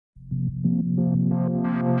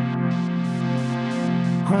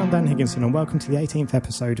Hi, I'm Dan Higginson, and welcome to the 18th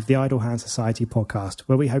episode of the Idle Hand Society podcast,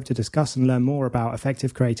 where we hope to discuss and learn more about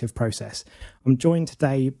effective creative process. I'm joined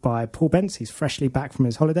today by Paul Bence. He's freshly back from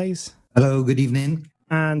his holidays. Hello, good evening.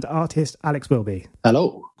 And artist Alex Wilby.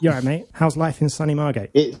 Hello. You all right, mate? How's life in sunny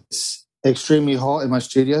Margate? It's extremely hot in my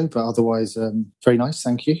studio, but otherwise very nice,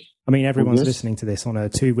 thank you. I mean, everyone's listening to this on a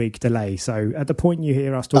 2-week delay, so at the point you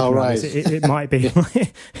hear us talking about this, it might be...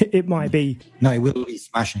 it might be... No, it will be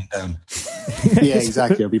smashing it down. Yeah,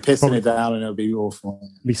 exactly. It'll be pissing it down and it'll be awful.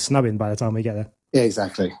 It'll be snubbing by the time we get there. Yeah,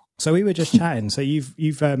 exactly. So we were just chatting. So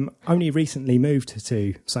you've only recently moved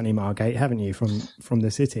to sunny Margate, haven't you, from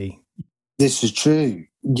the city? This is true.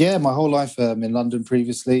 Yeah, my whole life in London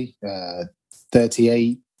previously,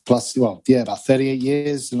 38 plus, well, yeah, about 38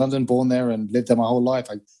 years in London, born there and lived there my whole life.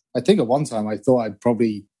 I think at one time I thought I'd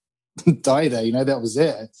probably die there, that was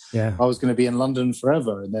it. Yeah. I was going to be in London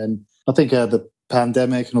forever. And then I think the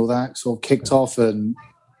pandemic and all that sort of kicked off, and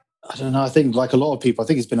I don't know, I think like a lot of people, I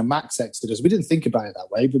think it's been a max exodus. We didn't think about it that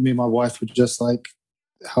way, but me and my wife were just like,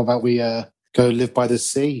 how about we go live by the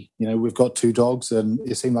sea? We've got 2 dogs and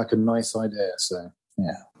it seemed like a nice idea. So,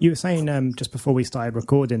 yeah. You were saying just before we started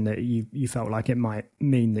recording that you felt like it might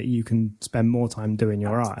mean that you can spend more time doing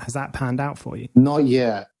your art. Has that panned out for you? Not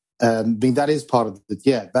yet. I mean, that is part of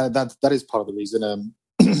that is part of the reason.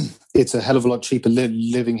 It's a hell of a lot cheaper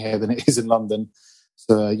living here than it is in London.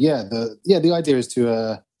 So the idea is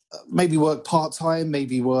to maybe work part-time,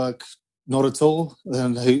 maybe work not at all,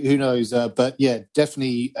 and who knows. But yeah,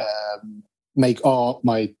 definitely make art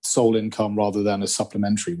my sole income rather than a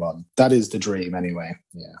supplementary one. That is the dream anyway.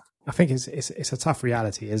 Yeah, I think it's a tough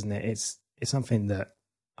reality, isn't it? It's something that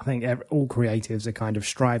I think all creatives are kind of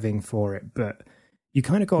striving for it, but you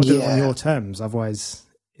kind of got to do it on your terms, otherwise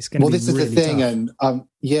it's going to be really tough. Well, this is the thing, and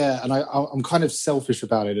I'm kind of selfish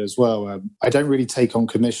about it as well. I don't really take on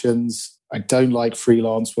commissions. I don't like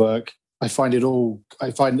freelance work. I find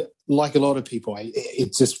like a lot of people,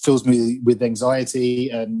 it just fills me with anxiety,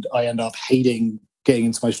 and I end up hating getting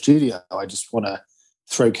into my studio. I just want to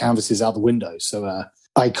throw canvases out the window. So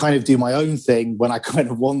I kind of do my own thing when I kind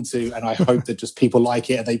of want to, and I hope that just people like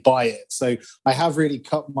it and they buy it. So I have really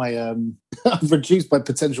cut my, I've reduced my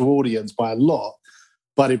potential audience by a lot,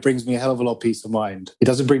 but it brings me a hell of a lot of peace of mind. It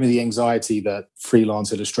doesn't bring me the anxiety that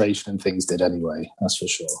freelance illustration and things did anyway, that's for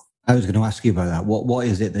sure. I was going to ask you about that. What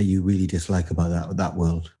is it that you really dislike about that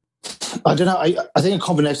world? I don't know. I think a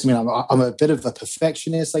combination. I'm a bit of a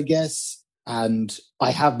perfectionist, I guess, and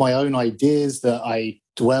I have my own ideas that I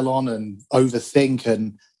dwell on and overthink,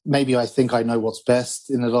 and maybe I think I know what's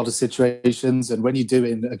best in a lot of situations. And when you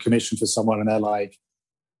do a commission for someone and they're like,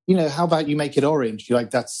 how about you make it orange? You're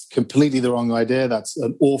like, that's completely the wrong idea. That's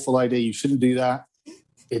an awful idea. You shouldn't do that.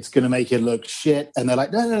 It's going to make it look shit. And they're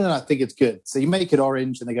like, no, I think it's good. So you make it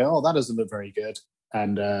orange and they go, oh, that doesn't look very good.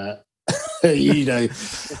 And, I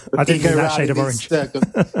didn't go that shade of orange.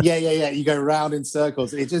 Yeah. You go round in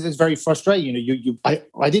circles. It's very frustrating.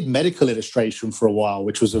 I did medical illustration for a while,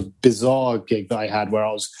 which was a bizarre gig that I had where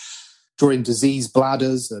I was drawing diseased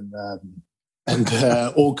bladders and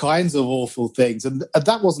all kinds of awful things. And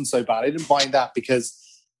that wasn't so bad. I didn't mind that because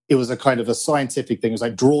it was a kind of a scientific thing. It was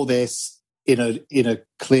like, draw this in a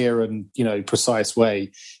clear and precise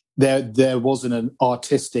way. There wasn't an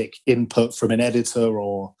artistic input from an editor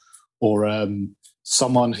or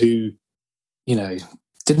someone who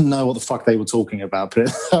didn't know what the fuck they were talking about. But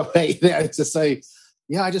to say,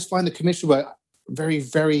 I just find the commission work very,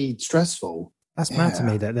 very stressful. That's mad to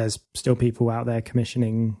me that there's still people out there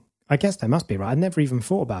commissioning. I guess there must be, right? I never even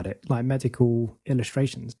thought about it, like medical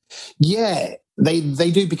illustrations. Yeah, they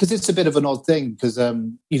do, because it's a bit of an odd thing, because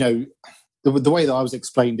the way that I was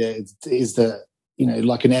explained it is that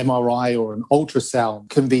like an MRI or an ultrasound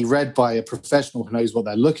can be read by a professional who knows what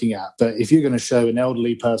they're looking at. But if you're going to show an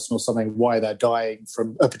elderly person or something why they're dying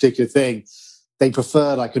from a particular thing, they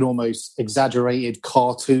prefer like an almost exaggerated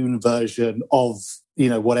cartoon version of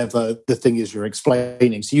whatever the thing is you're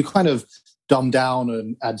explaining. So you kind of dumb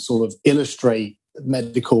down and sort of illustrate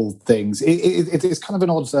medical things. It's kind of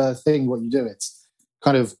an odd thing what you do. It's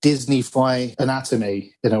kind of Disney-fy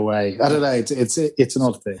anatomy in a way. I don't know. It's an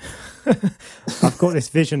odd thing. I've got this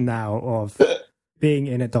vision now of being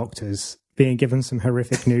in a doctor's, being given some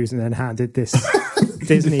horrific news, and then handed this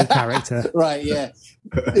Disney character. Right? Yeah,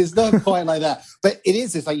 it's not quite like that, but it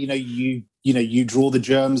is. It's like you draw the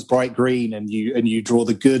germs bright green, and you draw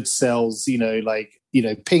the good cells,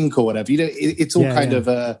 pink or whatever. It's all kind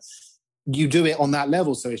of you do it on that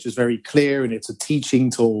level, so it's just very clear, and it's a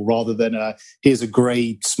teaching tool rather than here's a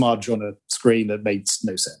grey smudge on a screen that makes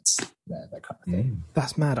no sense. Yeah, that kind of thing.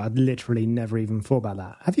 That's mad. I'd literally never even thought about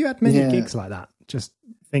that. Have you had many gigs like that? Just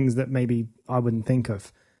things that maybe I wouldn't think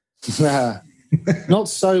of? Nah, not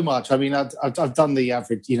so much. I mean, I've done the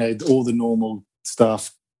average, all the normal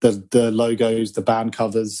stuff, the logos, the band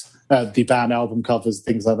covers, the band album covers,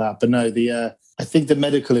 things like that. But no, I think the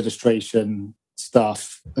medical illustration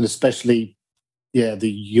stuff, and especially,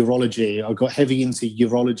 the urology. I got heavy into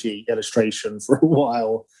urology illustration for a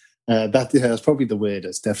while. That's probably the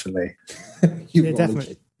weirdest, definitely. It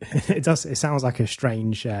definitely. It does. It sounds like a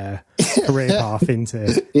strange career path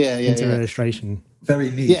into illustration. Very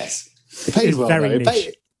niche. Yes, it paid well.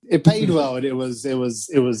 It paid well, and it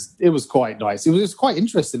was quite nice. It was quite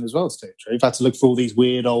interesting as well. To tell you the truth, I had to look for all these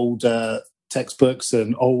weird old textbooks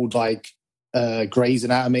and old Grey's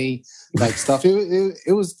Anatomy stuff.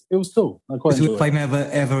 It was cool. I quite enjoyed it. If I'm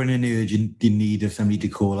ever in an urgent need of somebody to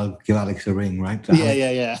call, I'll give Alex a ring, right?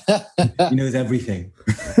 Yeah. He knows everything.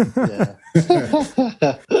 Yeah.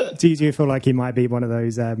 Do you feel like he might be one of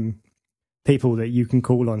those people that you can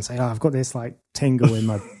call on and say, "Oh, I've got this tingle in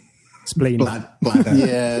my spleen"? Bladder.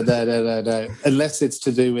 Yeah, no. Unless it's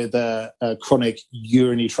to do with a chronic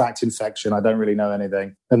urinary tract infection, I don't really know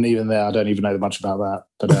anything. And even there, I don't even know much about that.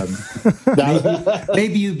 But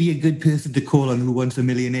maybe you'd be a good person to call on Who Wants a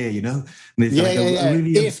Millionaire, Yeah.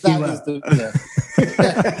 If that is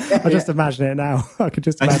I just imagine it now. I could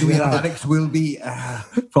just imagine it now. Alex Wilby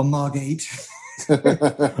from Margate.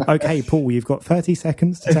 Okay, Paul, you've got 30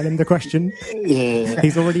 seconds to tell him the question. Yeah.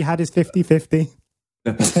 He's already had his 50-50.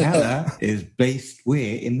 The patella is based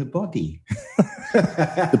where in the body?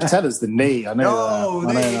 The patella's the knee. I know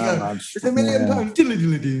that. There you go. It's £1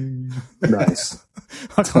 million. Nice.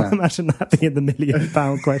 I can't imagine that being the £1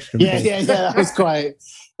 million question. Yeah. That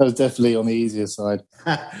was definitely on the easier side.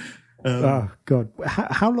 Oh, God.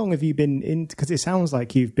 How long have you been in? Because it sounds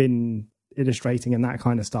like you've been illustrating and that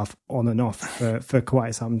kind of stuff on and off for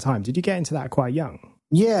quite some time. Did you get into that quite young?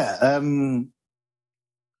 Yeah.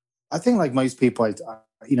 I think like most people, I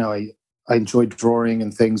enjoyed drawing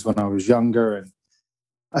and things when I was younger, and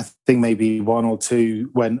I think maybe one or two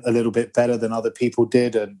went a little bit better than other people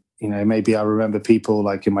did. And, maybe I remember people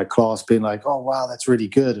in my class being like, "Oh, wow, that's really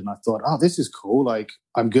good." And I thought, "Oh, this is cool.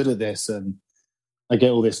 I'm good at this." And I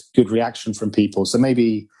get all this good reaction from people. So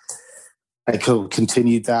maybe I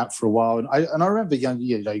continued that for a while. And I remember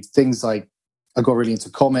things like I got really into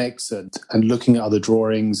comics and looking at other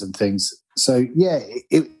drawings and things. So yeah,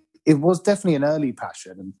 it was definitely an early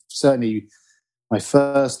passion, and certainly my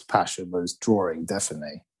first passion was drawing,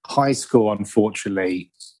 definitely. High school,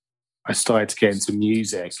 unfortunately, I started to get into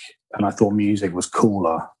music, and I thought music was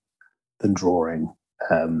cooler than drawing.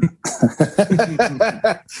 For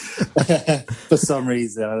some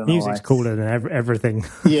reason, I don't know. Music's cooler than everything.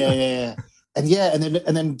 Yeah. And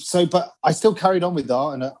then but I still carried on with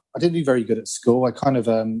art, and I didn't do very good at school. I kind of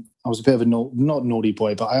I was a bit of a not naughty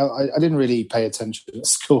boy, but I didn't really pay attention at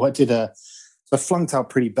school. I flunked out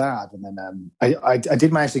pretty bad, and then I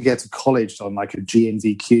did manage to get to college on a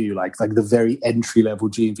GNVQ, like the very entry level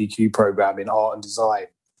GNVQ program in art and design.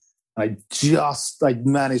 I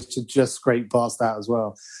managed to just scrape past that as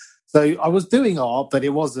well. So I was doing art, but it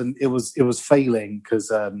was failing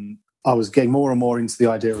because I was getting more and more into the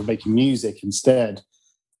idea of making music instead.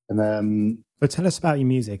 And but tell us about your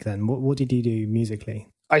music then. What did you do musically?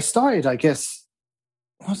 I started, I guess.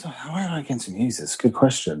 Where did I get into music? It's a good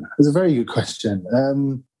question. It's a very good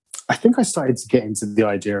question. I think I started to get into the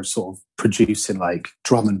idea of sort of producing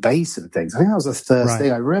drum and bass and things. I think that was the first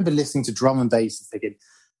thing. I remember listening to drum and bass and thinking,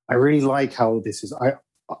 I really like how this is.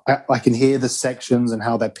 I can hear the sections and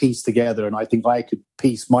how they're pieced together, and I think I could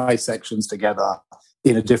piece my sections together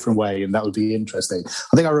in a different way, and that would be interesting.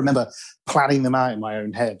 I think I remember planning them out in my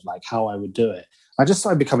own head, how I would do it. I just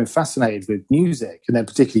started becoming fascinated with music, and then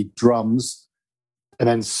particularly drums, and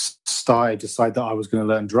then decided that I was going to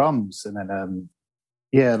learn drums. And then,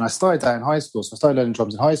 and I started that in high school. So I started learning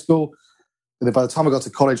drums in high school, and then by the time I got to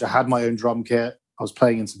college, I had my own drum kit. I was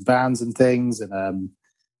playing in some bands and things, and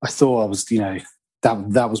I thought I was,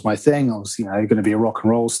 that was my thing. I was, going to be a rock and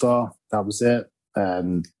roll star. That was it.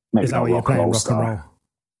 Maybe is that what you're playing, rock and roll?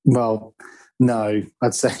 Well, no,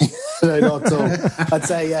 I'd say no, not at all. I'd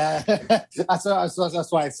say that's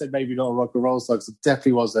why I said maybe not a rock and roll star, because it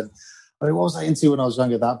definitely wasn't. I mean, what was I into when I was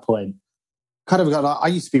young at that point? I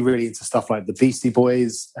used to be really into stuff like the Beastie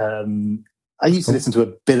Boys. I used to listen to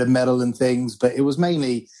a bit of metal and things, but it was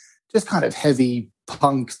mainly just kind of heavy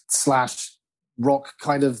punk / rock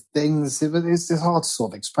kind of things. It's just hard to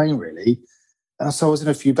sort of explain, really. And so I was in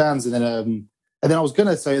a few bands, and then I was going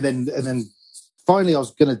to say, and then finally I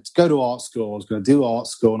was going to go to art school. I was going to do art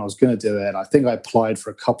school, and I was going to do it. And I think I applied for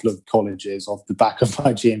a couple of colleges off the back of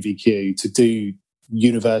my GNVQ to do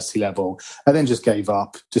university level, and then just gave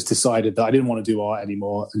up, just decided that I didn't want to do art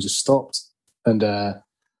anymore and just stopped and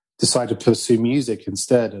decided to pursue music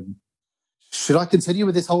instead. And should I continue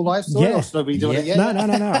with this whole life story or should I be doing it? No.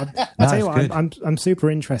 I'll tell you what, I'm super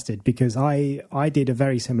interested because I did a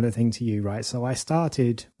very similar thing to you, right? So I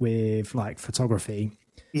started with like photography.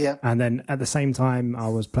 Yeah. And then at the same time, I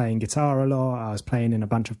was playing guitar a lot. I was playing in a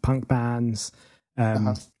bunch of punk bands,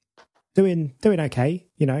 doing okay,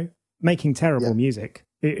 you know, making terrible music.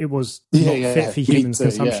 It was not fit for human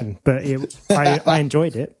consumption, but I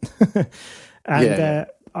enjoyed it. And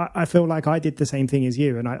I feel like I did the same thing as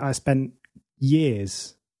you. And I spent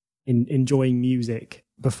years in enjoying music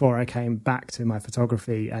before I came back to my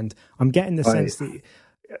photography. And I'm getting the sense that,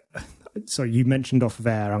 so you mentioned off of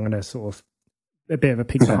air, I'm going to sort of, a bit of a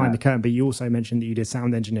peek behind the curtain, but you also mentioned that you did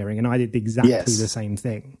sound engineering, and I did exactly the same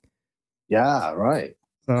thing. Yeah, right.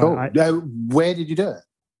 So cool. Where did you do it?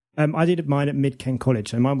 I did mine at Mid Kent College,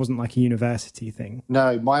 so mine wasn't like a university thing.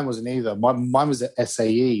 No, mine wasn't either. Mine was at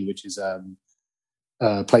SAE, which is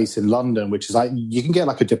a place in London, which is like you can get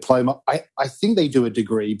like a diploma. I think they do a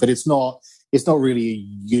degree, but it's not really a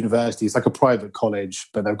university. It's like a private college,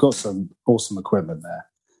 but they've got some awesome equipment there.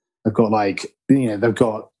 They've got they've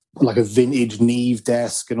got like a vintage Neve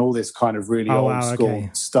desk and all this kind of really old school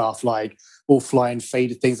stuff, like all flying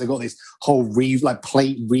faded things. They've got this whole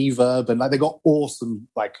plate reverb, and like they got awesome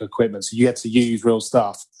like equipment. So you get to use real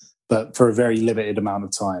stuff, but for a very limited amount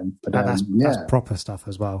of time. But that's proper stuff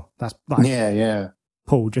as well. That's like,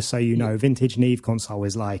 Paul, just so you know, vintage Neve console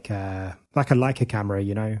is like a Leica camera,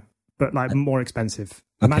 you know, but like more expensive.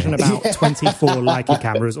 Imagine about 24 Leica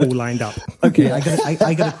cameras all lined up. Okay, I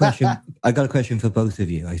got a question. I got a question for both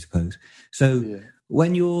of you, I suppose. So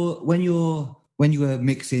when you were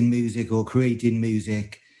mixing music or creating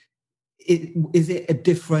music, is it a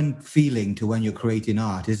different feeling to when you're creating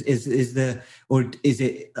art? Is it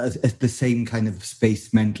the same kind of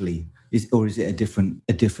space mentally? Or is it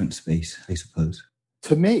a different space, I suppose?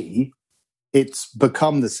 To me, it's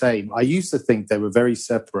become the same. I used to think they were very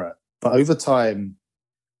separate, but over time,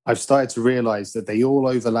 I've started to realize that they all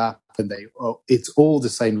overlap and it's all the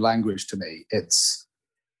same language to me. It's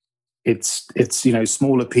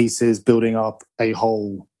smaller pieces building up a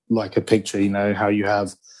whole, like a picture, you know, how you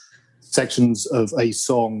have sections of a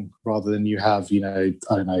song rather than you have, you know,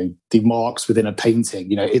 I don't know, the marks within a painting.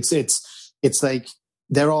 You know, it's like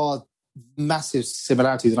there are massive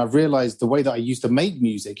similarities, and I've realized the way that I used to make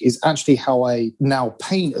music is actually how I now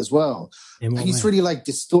paint as well. And it's really like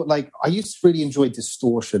I used to really enjoy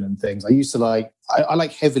distortion and things. I used to I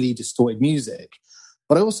like heavily distorted music,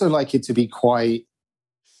 but I also like it to be quite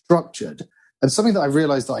structured. And something that I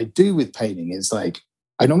realized that I do with painting is like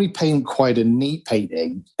I normally paint quite a neat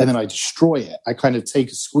painting and then I destroy it. I kind of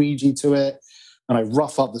take a squeegee to it and I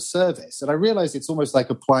rough up the surface. And I realized it's almost like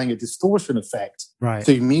applying a distortion effect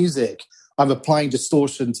to music. I'm applying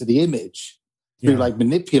distortion to the image through like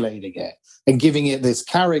manipulating it and giving it this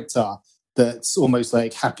character that's almost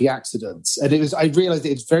like happy accidents. And I realized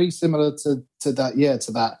that it's very similar to that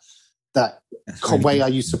way I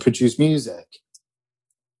used to produce music.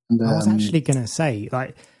 And, I was actually going to say,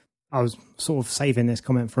 like, I was sort of saving this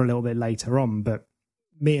comment for a little bit later on, but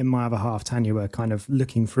me and my other half, Tanya, were kind of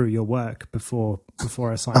looking through your work before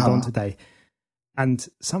I signed on today. And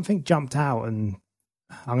something jumped out, and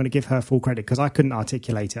I'm going to give her full credit because I couldn't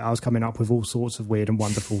articulate it. I was coming up with all sorts of weird and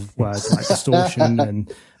wonderful words like distortion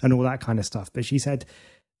and all that kind of stuff. But she said,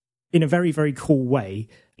 in a very, very cool way,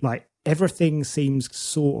 like everything seems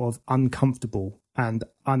sort of uncomfortable and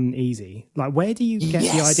uneasy. Like, where do you get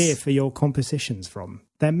the idea for your compositions from?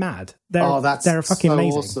 They're mad. They're fucking so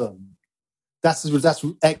amazing. Awesome. That's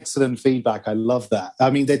excellent feedback. I love that.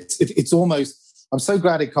 I mean, it's almost. I'm so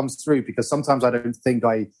glad it comes through because sometimes I don't think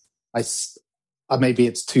I maybe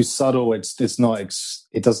it's too subtle. It's not.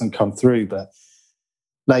 It doesn't come through. But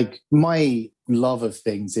like my love of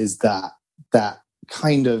things is that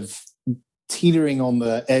kind of teetering on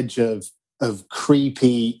the edge of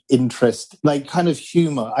creepy interest, like kind of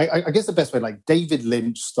humor. I guess the best way, like David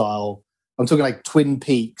Lynch style. I'm talking like Twin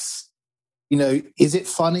Peaks. You know, is it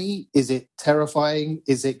funny? Is it terrifying?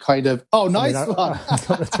 Is it kind of, one? I've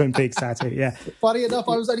got the Twin Peaks tattoo, yeah. Funny enough,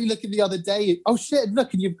 I was only looking the other day. Oh, shit,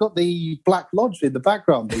 look, and you've got the Black Lodge in the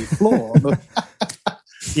background, the floor.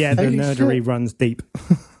 Yeah, the nerdery runs deep.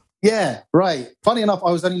 Yeah, right. Funny enough,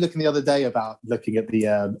 I was only looking the other day about looking at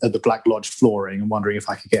the Black Lodge flooring and wondering if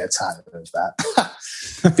I could get a tattoo of that.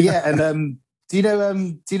 But yeah, and do you know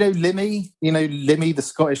Limmy? You know Limmy, the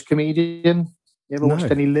Scottish comedian? You ever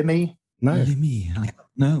watched any Limmy? No. Limmy?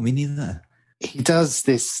 No, me neither. he does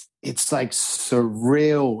this. It's like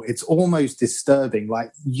surreal. It's almost disturbing.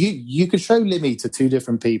 Like you could show Limmy to two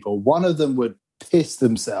different people. One of them would piss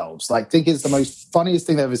themselves, like think it's the most funniest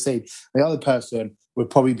thing they've ever seen. The other person would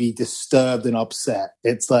probably be disturbed and upset.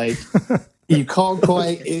 It's like you can't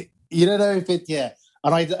quite. You don't know if it. Yeah,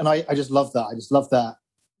 and I just love that. I just love that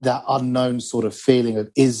unknown sort of feeling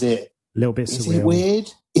of is it a little bit is surreal. it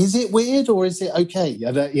weird? Is it weird or is it okay?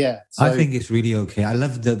 So, I think it's really okay. I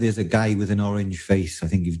love that there's a guy with an orange face. I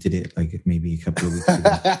think you did it like maybe a couple of weeks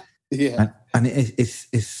ago. Yeah, and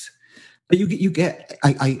it's you get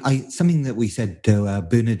I something that we said to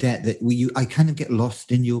Bernadette that I kind of get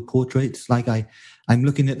lost in your portraits. Like I'm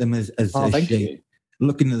looking at them as a shape,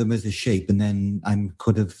 looking at them as a shape, and then I'm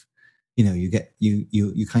kind of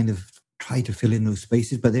you kind of try to fill in those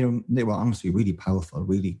spaces, but they were honestly really powerful,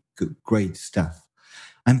 really good, great stuff.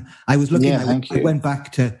 And I was looking. I went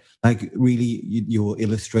back to like really your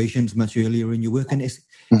illustrations much earlier in your work, and it's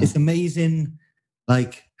amazing,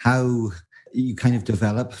 like how you kind of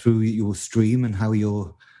develop through your stream and how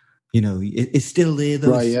you're, it's still there.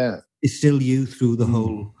 Right. Yeah. It's still you through the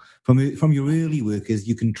whole from your early work. As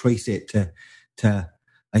you can trace it to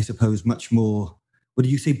I suppose much more. What do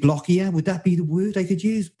you say? Blockier? Would that be the word I could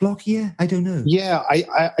use? Blockier? I don't know. Yeah,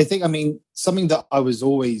 I think, something that I was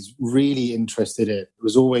always really interested in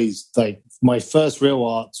was always like my first real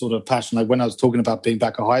art sort of passion. Like when I was talking about being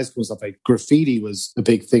back at high school and stuff, like graffiti was a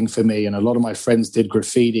big thing for me. And a lot of my friends did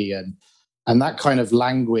graffiti and that kind of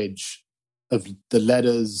language of the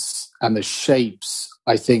letters and the shapes,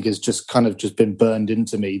 I think has just kind of just been burned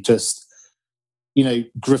into me. Just,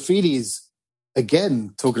 graffiti is,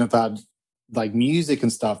 again, talking about like music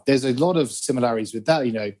and stuff, there's a lot of similarities with that.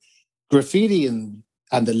 Graffiti and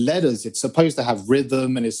the letters, it's supposed to have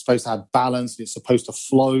rhythm and it's supposed to have balance. And it's supposed to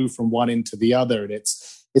flow from one into the other, and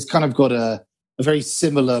it's kind of got a very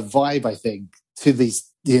similar vibe, I think, to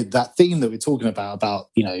that theme that we're talking about art.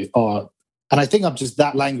 And I think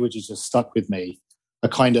that language has just stuck with me. A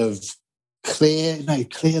kind of clear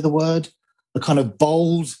the word, a kind of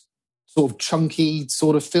bold, sort of chunky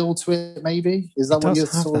sort of feel to it. Maybe is that what you're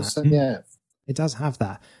sort of saying? Yeah. It does have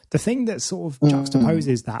that. The thing that sort of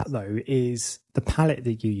juxtaposes that, though, is the palette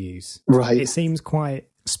that you use. Right. It seems quite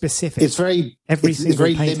specific. It's very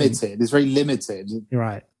limited. It's very limited.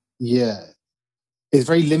 Right. Yeah. It's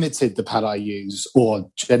very limited, the palette I use,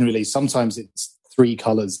 or generally, sometimes it's 3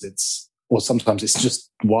 colors. Or sometimes it's just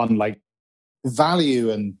one. Like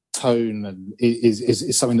value and tone and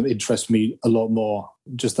is something that interests me a lot more.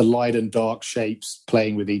 Just the light and dark shapes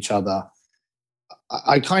playing with each other.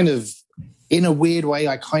 I kind of, in a weird way,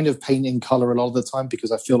 I kind of paint in color a lot of the time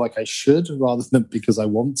because I feel like I should rather than because I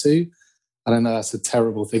want to. I don't know, that's a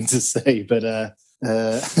terrible thing to say, but I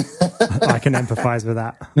can empathize with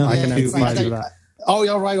that. I can empathize with that. Oh,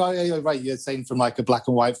 you're right. You're saying from like a black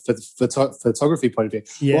and white photography point of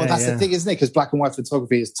view. Well, that's the thing, isn't it? Because black and white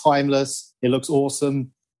photography is timeless. It looks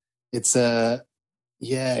awesome. It's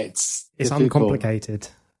it's uncomplicated.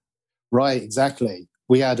 Right, exactly.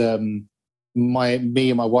 We had me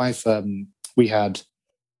and my wife. We had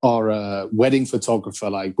our wedding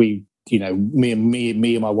photographer. Like me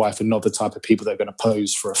and my wife are not the type of people that are going to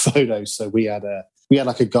pose for a photo. So we had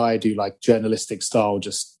like a guy do like journalistic style,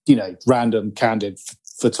 just random candid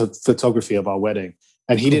photography of our wedding,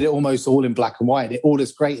 and he did it almost all in black and white. It all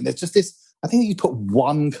looks great, and there's just this. I think you put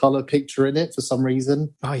one color picture in it for some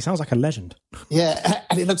reason. Oh, he sounds like a legend. Yeah,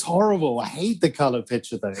 and it looks horrible. I hate the color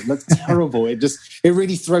picture though. It looks terrible. It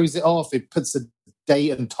really throws it off. It puts a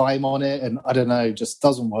date and time on it, and I don't know, just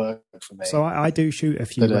doesn't work for me. So I do shoot a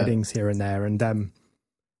few weddings here and there, and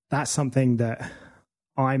that's something that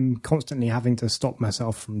I'm constantly having to stop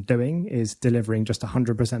myself from doing, is delivering just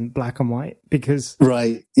 100% black and white, because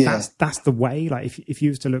that's the way. Like if you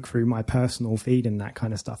used to look through my personal feed and that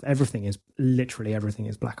kind of stuff, everything is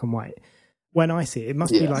black and white. When I see it, it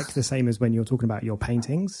must be like the same as when you're talking about your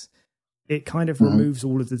paintings. It kind of removes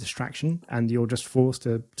all of the distraction, and you're just forced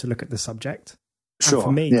to look at the subject. Sure. And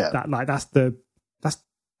for me, that's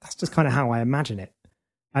just kind of how I imagine it,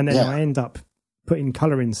 and then I end up putting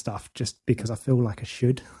color in stuff just because I feel like I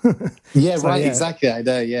should. Exactly. I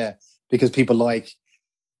know, because people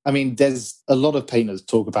there's a lot of painters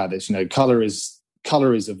talk about this. Color is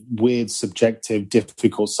a weird, subjective,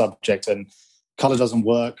 difficult subject, and color doesn't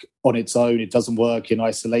work on its own. It doesn't work in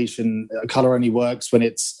isolation. Color only works when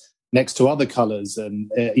it's next to other colors,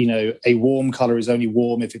 and a warm color is only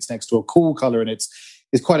warm if it's next to a cool color, and it's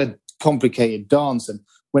quite a complicated dance. And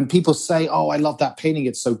when people say, "Oh, I love that painting,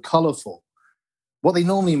 it's so colorful," what they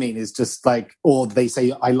normally mean is just like, or they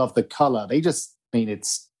say, "I love the color." They just mean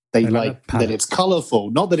they like that it's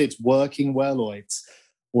colorful, not that it's working well or it's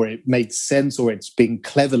or it makes sense, or it's being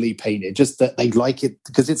cleverly painted, just that they like it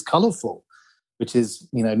because it's colourful, which is,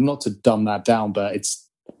 not to dumb that down, but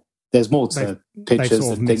there's more to pictures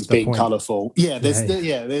than things being colourful. Yeah,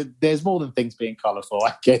 there's more than things being colourful,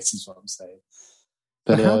 I guess is what I'm saying.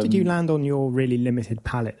 But how did you land on your really limited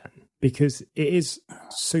palette then? Because it is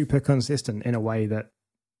super consistent in a way that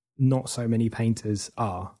not so many painters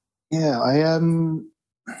are. Yeah,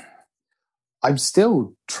 I'm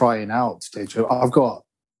still trying out. I've got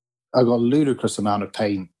a ludicrous amount of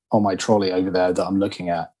paint on my trolley over there that I'm looking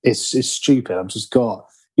at. It's stupid. I've just got,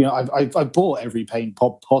 I've bought every paint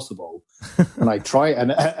possible, and I try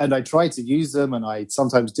and I try to use them, and I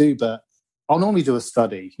sometimes do, but I'll normally do a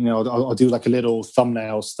study. I'll do like a little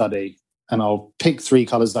thumbnail study, and I'll pick 3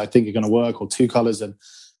 colors that I think are going to work, or 2 colors,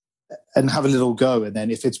 and have a little go. And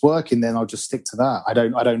then if it's working, then I'll just stick to that. I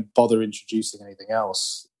don't bother introducing anything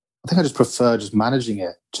else. I think I just prefer just managing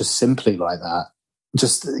it just simply like that.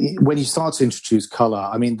 Just when you start to introduce color,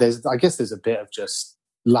 I mean, I guess there's a bit of just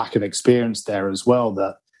lack of experience there as well,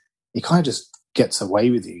 that it kind of just gets away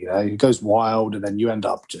with you. It goes wild, and then you end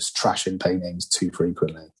up just trashing paintings too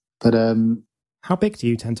frequently. But how big do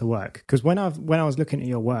you tend to work? Because when I was looking at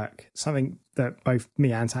your work, something that both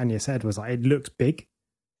me and Tanya said was like, it looks big.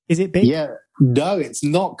 Is it big? Yeah, no, it's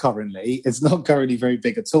not currently. It's not currently very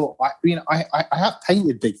big at all. I have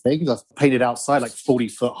painted big things. I've painted outside like 40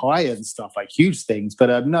 foot high and stuff, like huge things.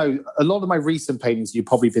 But no, a lot of my recent paintings you've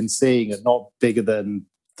probably been seeing are not bigger than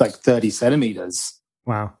like 30 centimeters.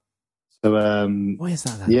 Wow. So why is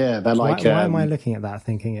that then? Yeah, they're like. Why am I looking at that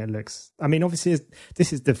thinking it looks? I mean, obviously,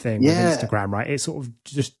 this is the thing with Instagram, right? It sort of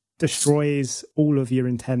just destroys all of your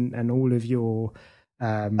intent and all of your.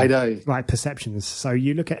 I know, like perceptions. So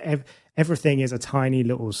you look at everything is a tiny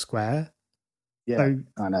little square. Yeah, so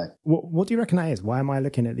I know. What do you reckon that is? Why am I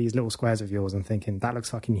looking at these little squares of yours and thinking that looks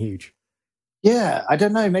fucking huge? Yeah, I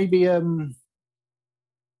don't know. Maybe I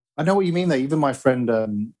know what you mean. Though, even my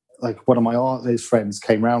friend, like one of my artist friends,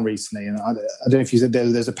 came round recently, and I don't know if you said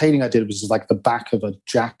there's a painting I did, which is like the back of a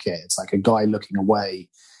jacket. It's like a guy looking away.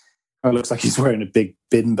 It looks like he's wearing a big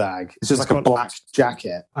bin bag. It's just like a black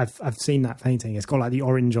jacket. I've seen that painting. It's got like the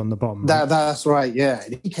orange on the bottom. Right? That's right, yeah.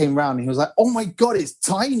 And he came round and he was like, oh my God, it's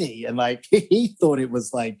tiny. And like he thought it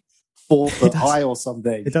was like 4 foot high or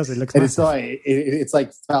something. It does, it looks massive. It's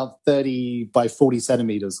like about 30 by 40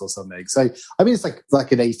 centimeters or something. So, I mean, it's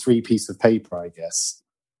like an A3 piece of paper, I guess.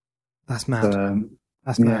 That's mad.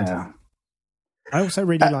 That's mad. Yeah. I also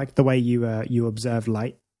really like the way you observe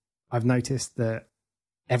light. I've noticed that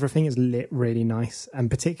everything is lit really nice, and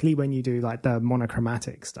particularly when you do like the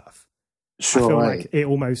monochromatic stuff. Sure, I feel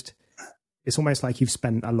like it's almost like you've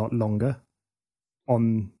spent a lot longer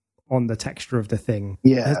on the texture of the thing.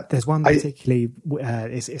 Yeah, there's one particularly.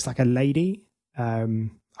 It's like a lady. I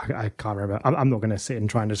can't remember. I'm not going to sit and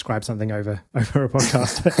try and describe something over a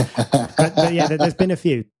podcast. but yeah, there's been a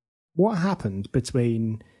few. What happened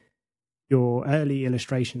between your early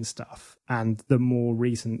illustration stuff and the more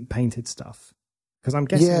recent painted stuff? Because I'm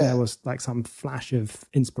guessing there was like some flash of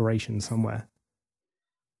inspiration somewhere.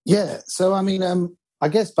 Yeah. So, I mean, I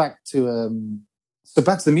guess back to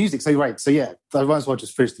the music. So, right. So, yeah, I might as well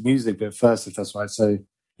just finish the music bit first, if that's right. So,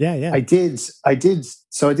 yeah. I did.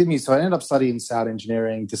 So I did music. So I ended up studying sound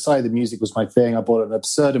engineering, decided the music was my thing. I bought an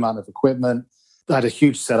absurd amount of equipment. I had a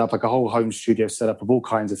huge setup, like a whole home studio setup of all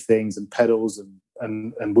kinds of things and pedals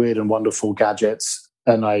and weird and wonderful gadgets.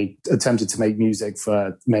 And I attempted to make music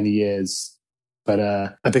for many years. But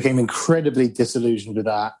I became incredibly disillusioned with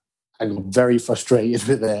that. I got very frustrated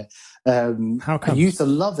with it. How come? I used to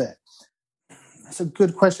love it. That's a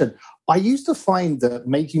good question. I used to find that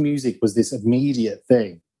making music was this immediate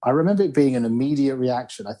thing. I remember it being an immediate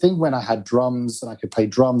reaction. I think when I had drums and I could play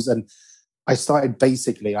drums, and I started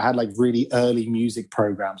I had like really early music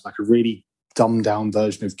programs, like a really dumbed down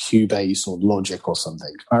version of Cubase or Logic or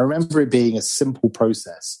something. I remember it being a simple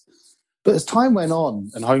process. But as time went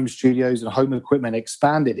on and home studios and home equipment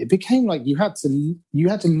expanded, it became like you had to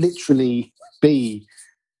literally be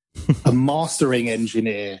a mastering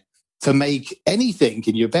engineer to make anything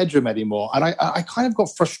in your bedroom anymore. And I kind of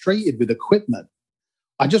got frustrated with equipment.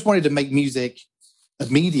 I just wanted to make music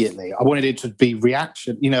immediately. I wanted it to be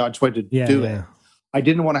reaction. I just wanted to do it. I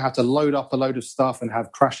didn't want to have to load up a load of stuff and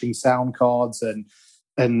have crashing sound cards and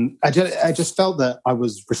I just felt that I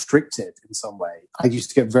was restricted in some way. I used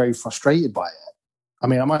to get very frustrated by it. I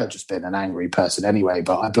mean, I might have just been an angry person anyway,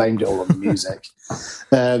 but I blamed it all on the music.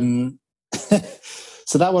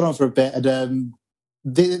 So that went on for a bit. And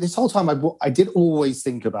this whole time, I did always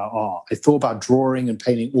think about art. I thought about drawing and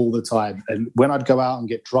painting all the time. And when I'd go out and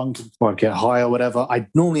get drunk or I'd get high or whatever, I'd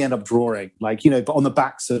normally end up drawing, but on the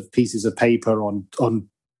backs of pieces of paper on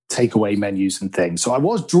takeaway menus and things. So I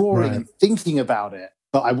was drawing and thinking about it,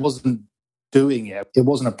 but I wasn't doing it. It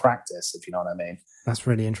wasn't a practice, if you know what I mean. That's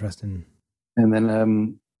really interesting. And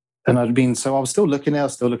then, so I was still looking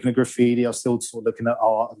at graffiti. I was still sort of looking at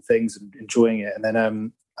art and things and enjoying it. And then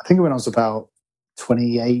I think when I was about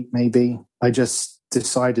 28, maybe, I just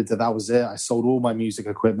decided that was it. I sold all my music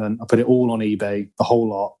equipment. I put it all on eBay, the whole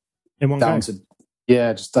lot. In one go?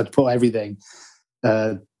 I'd put everything.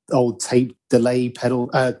 Old tape delay pedal,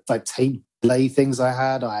 like tape delay things I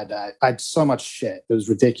had. I had so much shit. It was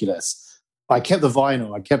ridiculous. I kept the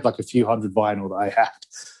vinyl. I kept like a few hundred vinyl that I had.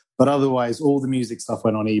 But otherwise, all the music stuff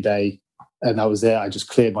went on eBay, and that was it. I just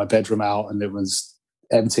cleared my bedroom out, and it was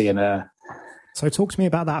empty and So talk to me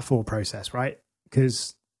about that thought process, right?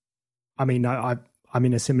 Because, I mean, I'm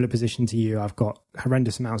in a similar position to you. I've got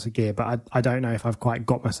horrendous amounts of gear, but I don't know if I've quite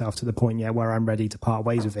got myself to the point yet where I'm ready to part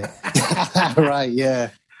ways with it. Right, yeah.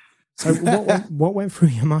 So what went through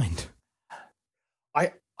your mind?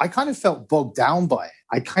 I kind of felt bogged down by it.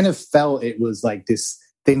 I kind of felt it was like this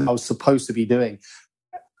thing I was supposed to be doing.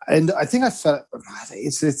 And I think I felt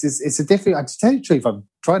it's a different. To tell you the truth, I'm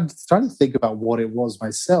trying to think about what it was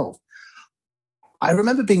myself. I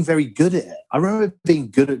remember being very good at it. I remember being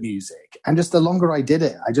good at music, and just the longer I did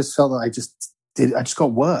it, I just felt that I just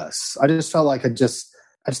got worse. I just felt like I just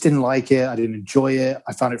didn't like it. I didn't enjoy it.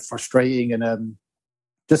 I found it frustrating, and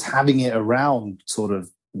just having it around sort of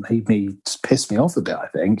made me just piss me off a bit, I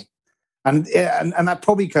think. And that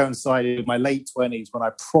probably coincided with my late 20s when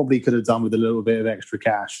I probably could have done with a little bit of extra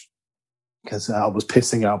cash because I was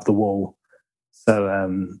pissing up the wall. So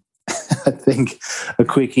I think a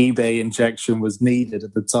quick eBay injection was needed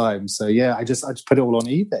at the time. So yeah, I just put it all on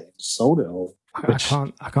eBay and sold it all.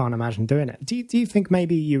 I can't imagine doing it. Do you think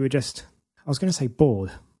maybe you were just, I was going to say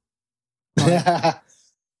bored? Yeah,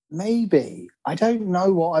 maybe. I don't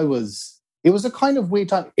know what I was. It was a kind of weird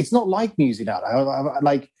time. It's not like music now.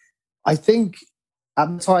 I think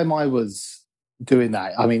at the time I was doing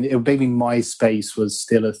that, I mean, maybe MySpace was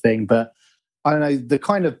still a thing, but I don't know, the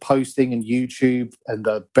kind of posting and YouTube and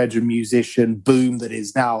the bedroom musician boom that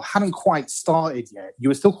is now hadn't quite started yet. You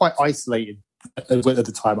were still quite isolated at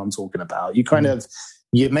the time I'm talking about. You kind of,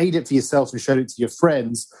 you made it for yourself and showed it to your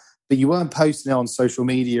friends, but you weren't posting it on social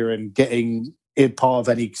media and getting it part of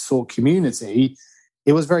any sort of community.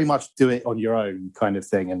 It was very much do it on your own kind of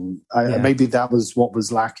thing. And maybe that was what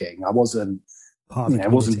was lacking. I wasn't, it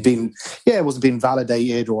wasn't being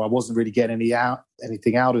validated, or I wasn't really getting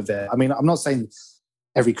anything out of it. I mean, I'm not saying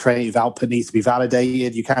every creative output needs to be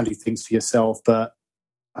validated. You can do things for yourself, but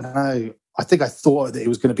I don't know. I think I thought that it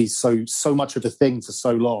was going to be so much of a thing for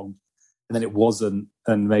so long, and then it wasn't.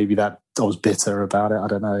 And maybe that I was bitter about it. I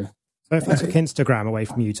don't know. So if I took Instagram away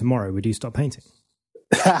from you tomorrow, would you stop painting?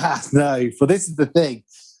 No, but this is the thing.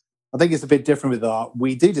 I think it's a bit different with art.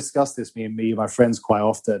 We do discuss this, me and my friends, quite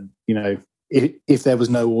often. You know, if there was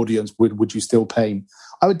no audience, would you still paint?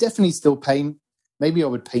 I would definitely still paint. Maybe I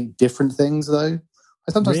would paint different things, though.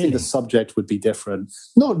 I sometimes think the subject would be different.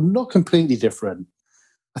 Not completely different.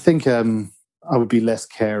 I think I would be less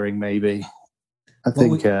caring, maybe.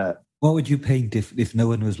 What would you paint if no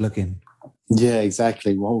one was looking? Yeah,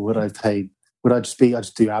 exactly. What would I paint? Would I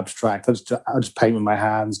just do abstract? I just paint with my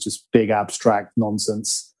hands, just big abstract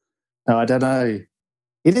nonsense. No, I don't know.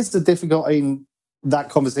 It is the difficult. I mean, that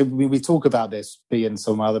conversation. We talk about this, being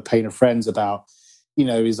some other painter friends, about, you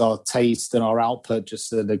know, is our taste and our output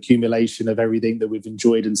just an accumulation of everything that we've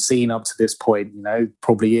enjoyed and seen up to this point? You know,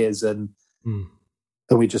 probably is, and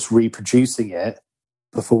we're just reproducing it.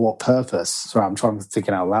 But for what purpose? Sorry, I'm trying to think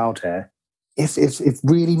out loud here. If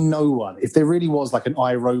really no one, if there really was like an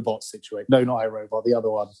iRobot situation, no, not iRobot, the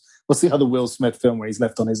other one. What's the other Will Smith film where he's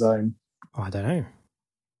left on his own? Oh, I don't know.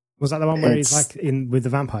 Was that the one where he's like in with the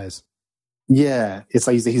vampires? Yeah, it's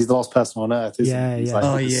like he's the last person on Earth, isn't he?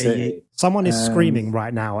 Like, Someone is screaming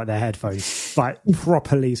right now at their headphones, like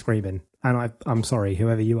properly screaming. And I'm sorry,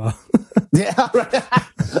 whoever you are. Yeah, I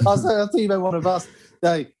thought you meant one of us.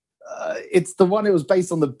 No. It's the one. It was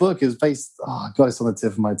based on the book. It was based. Oh God, it's on the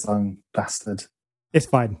tip of my tongue, bastard. It's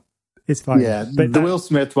fine. Yeah, but the Will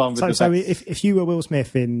Smith one. So if you were Will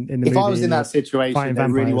Smith in the movie, if I was in that situation, there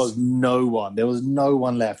really was no one. There was no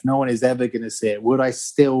one left. No one is ever going to see it. Would I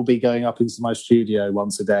still be going up into my studio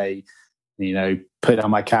once a day? You know, putting on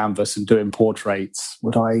my canvas and doing portraits?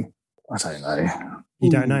 Would I? I don't know. You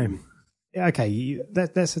don't know. Okay,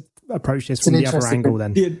 let's approach this from the other angle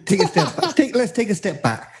then. Yeah, take a step back. Let's take a step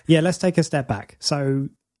back. Yeah, let's take a step back. So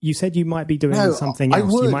you said you might be doing something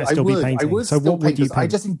else. You might still be painting. So what would you paint? I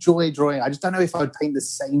just enjoy drawing. I just don't know if I would paint the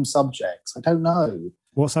same subjects. I don't know.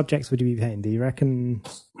 What subjects would you be painting? Do you reckon?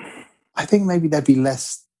 I think maybe there'd be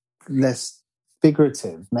less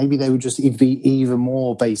figurative. Maybe they would just be even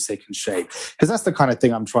more basic in shape. Because that's the kind of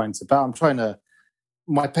thing I'm trying to.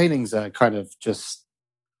 My paintings are kind of just.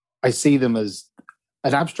 I see them as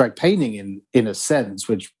an abstract painting in a sense,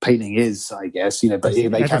 which painting is, I guess. But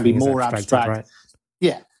they can be more abstract. Right?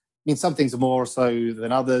 Yeah, I mean, some things are more so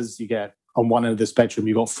than others. You get on one end of the spectrum,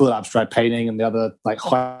 you've got full abstract painting, and the other like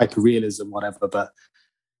hyperrealism, whatever. But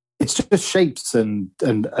it's just shapes and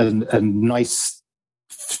nice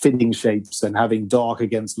fitting shapes and having dark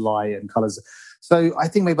against light and colours. So I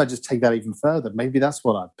think maybe I just take that even further. Maybe that's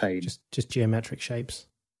what I'd paint. Just geometric shapes.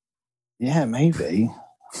 Yeah, maybe.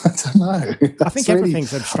 I don't know. I think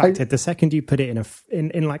everything's abstracted. The second you put it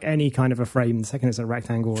in like any kind of a frame, the second it's a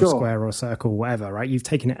rectangle or a square or a circle, whatever, right? You've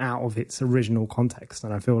taken it out of its original context,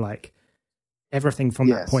 and I feel like everything from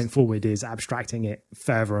that point forward is abstracting it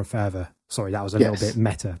further and further. Sorry, that was a little bit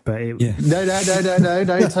meta, but it... No,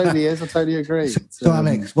 it totally is. I totally agree. So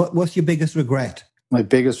Alex, what's your biggest regret? My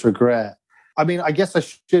biggest regret? I mean, I guess I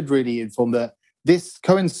should really inform that this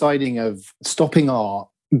coinciding of stopping art,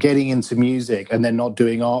 getting into music, and then not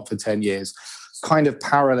doing art for 10 years kind of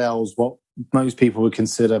parallels what most people would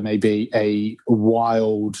consider maybe a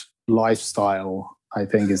wild lifestyle, I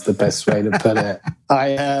think is the best way to put it.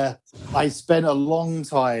 I spent a long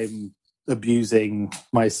time abusing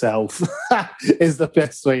myself is the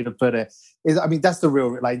best way to put it. I mean, that's the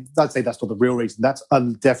real, like, I'd say that's not the real reason. That's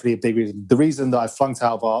definitely a big reason. The reason that I flunked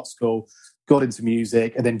out of art school, got into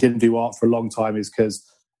music, and then didn't do art for a long time is because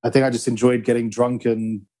I think I just enjoyed getting drunk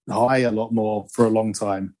and high a lot more for a long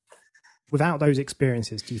time. Without those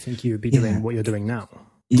experiences, do you think you would be doing what you're doing now?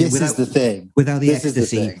 This is the thing. Without the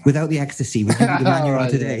ecstasy, would you be the man you are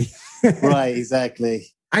today? Right, exactly.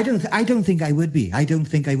 I don't think I would be.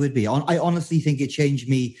 I honestly think it changed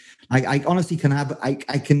me. I honestly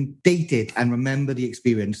I can date it and remember the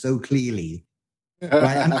experience so clearly.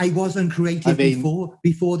 Right? And I wasn't creative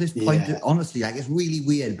before this point. Yeah. Honestly, like, it's really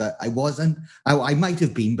weird, but I wasn't. I might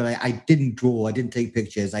have been, but I didn't draw. I didn't take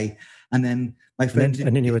pictures. And then my friends...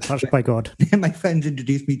 And then you were touched by God. And my friends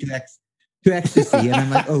introduced me to ecstasy, and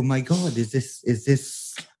I'm like, oh my God, is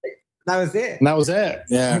this... That was it. That was it.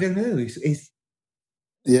 Yeah. I don't know. It's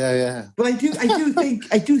yeah. But I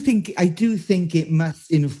do think it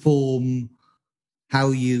must inform how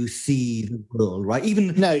you see the world, right?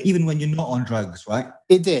 Even when you're not on drugs, right?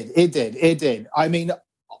 It did. I mean,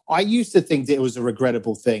 I used to think that it was a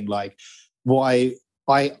regrettable thing, like why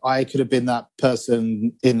I could have been that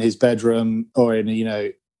person in his bedroom or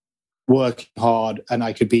in, working hard, and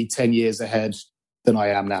I could be 10 years ahead than I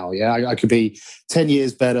am now. Yeah, I could be 10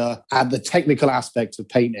 years better at the technical aspect of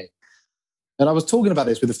painting. And I was talking about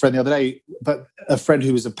this with a friend the other day, but a friend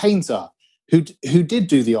who was a painter, who did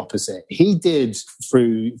do the opposite. He did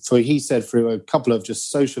through a couple of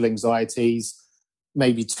just social anxieties,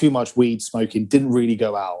 maybe too much weed smoking, didn't really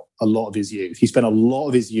go out a lot of his youth. He spent a lot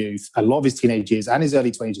of his youth, a lot of his teenage years and his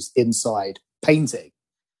early 20s just inside painting.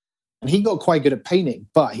 And he got quite good at painting,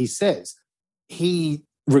 but he says he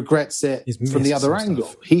regrets it from the other angle.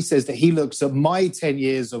 Stuff. He says that he looks at my 10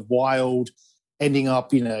 years of wild, ending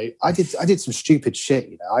up, I did some stupid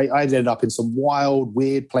shit. I ended up in some wild,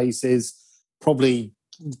 weird places, probably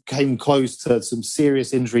came close to some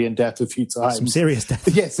serious injury and death a few times. Some serious death.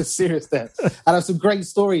 Yes, a serious death. And I have some great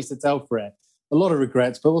stories to tell for it. A lot of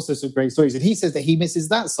regrets, but also some great stories. And he says that he misses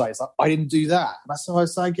that side. It's like, I didn't do that. And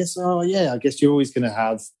I guess you're always going to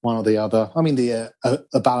have one or the other. I mean,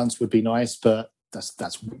 a balance would be nice, but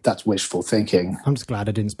that's wishful thinking. I'm just glad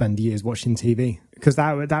I didn't spend years watching TV, because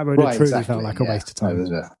that would have truly felt like a waste of time.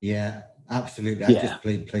 Yeah, absolutely. I just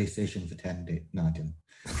played PlayStation for 10 days. No, I didn't.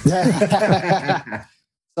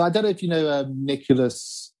 So I don't know if you know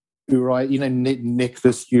Nicholas Uribe.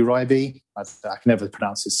 Nicholas Uribe. I can never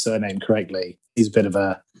pronounce his surname correctly. He's a bit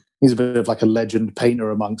of like a legend painter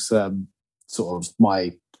amongst sort of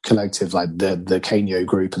my collective, like the Kanyo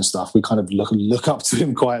group and stuff. We kind of look up to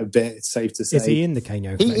him quite a bit. It's safe to say. Is he in the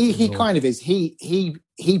Kanyo? He kind of is. He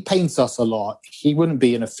paints us a lot. He wouldn't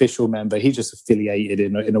be an official member. He's just affiliated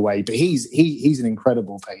in a way. But he's an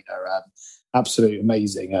incredible painter. Absolutely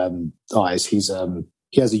amazing eyes. He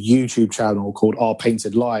has a YouTube channel called Our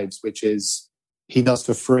Painted Lives, which is he does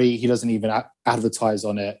for free. He doesn't even advertise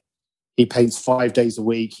on it. He paints 5 days a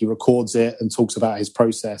week. He records it and talks about his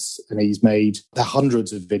process. And he's made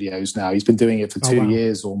hundreds of videos now. He's been doing it for 2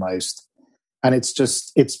 years almost. And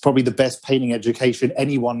it's probably the best painting education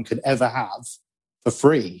anyone could ever have for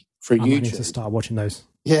free for YouTube. I need to start watching those.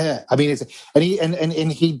 Yeah, I mean,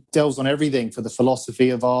 he delves on everything for the philosophy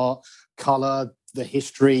of art, color, the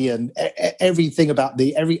history, and everything about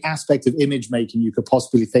every aspect of image making you could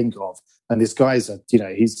possibly think of. And this guy's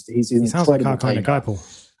he sounds like our kind of guy, Paul.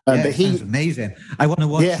 But sounds amazing. I want to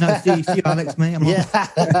watch now. See Alex, mate.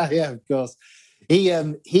 Yeah, of course.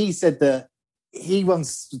 He said that he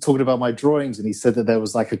once talked about my drawings, and he said that there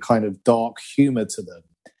was like a kind of dark humor to them,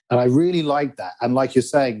 and I really liked that. And like you're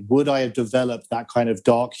saying, would I have developed that kind of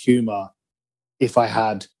dark humor if I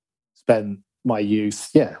had spent my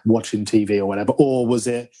youth, watching TV or whatever, or was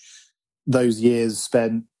it those years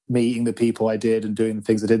spent meeting the people I did and doing the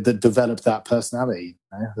things I did that developed that personality?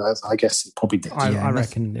 I guess it probably did. I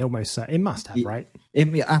reckon it must have, right?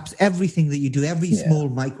 Everything that you do, every small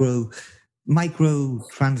micro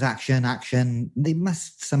transaction action, they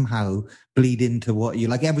must somehow bleed into what you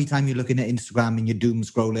like. Every time you're looking at Instagram and you're doom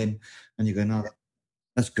scrolling and you're going, oh,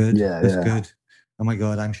 that's good. That's good. Oh my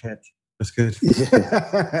God, I'm shit. That's good.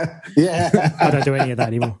 Yeah. I don't do any of that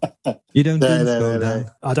anymore. You don't scroll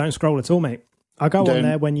down? I don't scroll at all, mate. I go on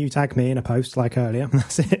there when you tag me in a post like earlier.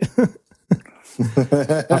 That's it.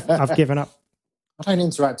 I've given up. I don't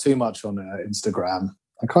interact too much on Instagram.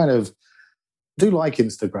 I kind of do like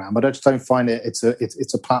Instagram, but I just don't find it's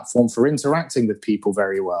a platform for interacting with people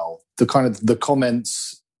very well. The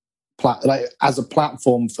comments as a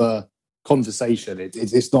platform for conversation,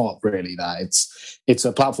 it's not really that. It's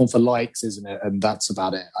a platform for likes, isn't it? And that's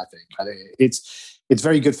about it. I think it's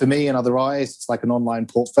very good for me in other eyes. It's like an online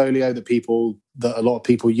portfolio that a lot of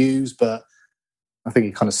people use, but I think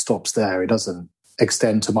it kind of stops there. It doesn't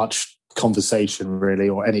extend to much conversation really,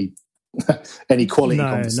 or any quality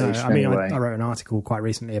conversation. No. I mean, anyway. I wrote an article quite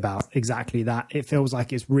recently about exactly that. It feels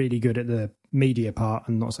like it's really good at the media part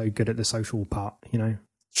and not so good at the social part, you know?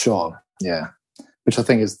 Sure, yeah. Which I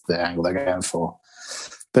think is the angle they're going for.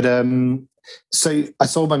 But so I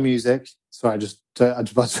sold my music. Sorry, I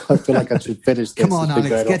feel like I should finish this. Come on, Alex,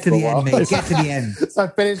 get to the end, mate. Get to the end. So I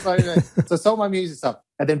finished so I sold my music stuff.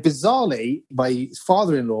 And then bizarrely, my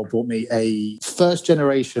father-in-law bought me a first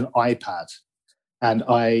generation iPad. And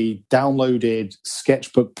I downloaded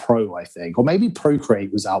Sketchbook Pro, I think. Or maybe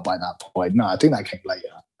Procreate was out by that point. No, I think that came later.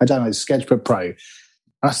 I downloaded Sketchbook Pro. And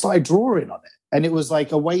I started drawing on it. And it was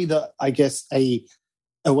like a way that, I guess, a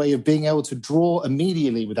way of being able to draw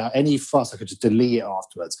immediately without any fuss. I could just delete it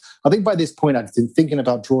afterwards. I think by this point, I'd been thinking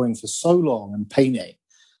about drawing for so long and painting.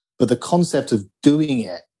 But the concept of doing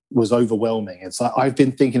it was overwhelming. It's like I've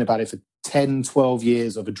been thinking about it for 10, 12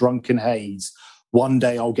 years of a drunken haze. One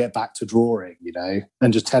day I'll get back to drawing, you know,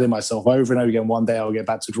 and just telling myself over and over again, one day I'll get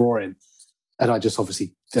back to drawing. And I just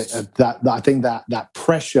obviously, I think that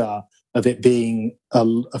pressure of it being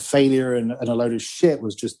a failure and a load of shit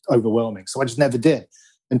was just overwhelming. So I just never did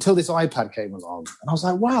until this iPad came along. And I was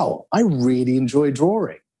like, wow, I really enjoy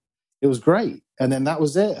drawing. It was great. And then that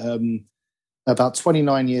was it. About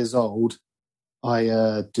 29 years old,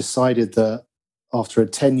 I decided that after a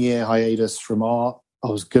 10-year hiatus from art, I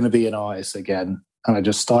was going to be an artist again. And I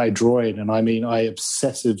just started drawing. And I mean, I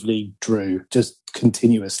obsessively drew just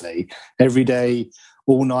continuously. Every day,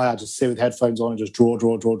 all night, I just sit with headphones on and just draw.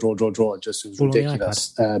 It just was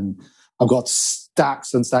ridiculous. I've got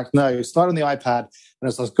stacks and stacks. No, started on the iPad. And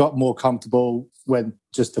as I got more comfortable, went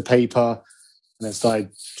just to paper. And then started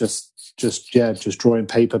just drawing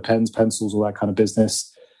paper, pens, pencils, all that kind of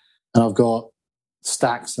business. And I've got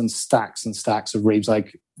stacks and stacks and stacks of reams,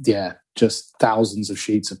 just thousands of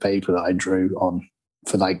sheets of paper that I drew on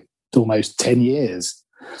for like almost 10 years.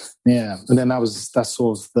 Yeah. And then that's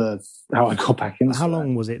sort of how I got back into it. How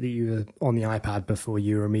long was it that you were on the iPad before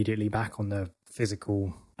you were immediately back on the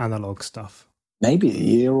physical analog stuff? Maybe a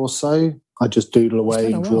year or so. I just doodle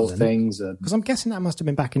away and draw things. Because I'm guessing that must have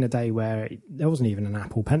been back in the day where there wasn't even an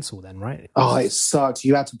Apple Pencil then, right? Oh, it sucked.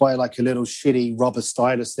 You had to buy like a little shitty rubber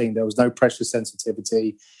stylus thing. There was no pressure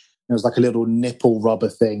sensitivity. There was like a little nipple rubber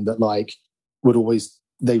thing that like would always,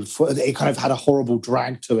 it kind of had a horrible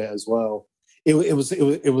drag to it as well. It was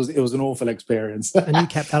an awful experience. And you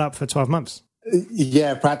kept that up for 12 months?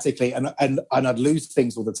 Yeah, practically. And I'd lose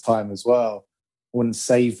things all the time as well. I wouldn't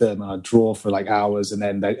save them, and I'd draw for like hours, and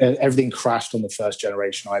then everything crashed on the first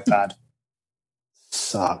generation iPad.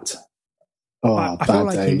 Sucked. Oh, I feel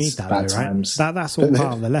like you need that, bad though, right? Times. That's all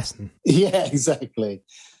part of the lesson. Yeah, exactly.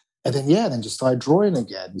 And then just started drawing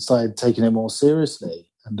again, started taking it more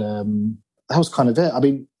seriously, and that was kind of it. I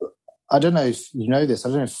mean, I don't know if you know this. I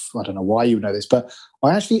don't know why you know this, but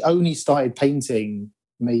I actually only started painting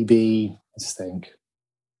maybe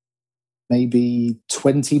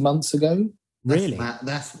 20 months ago. Really?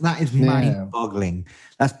 That is mind-boggling.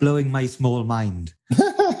 That's blowing my small mind.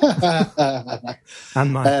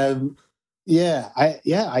 And mine.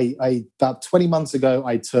 I about 20 months ago,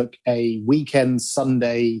 I took a weekend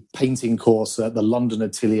Sunday painting course at the London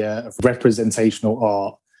Atelier of Representational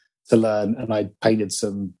Art to learn, and I painted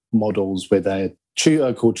some models with a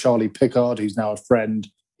tutor called Charlie Pickard, who's now a friend.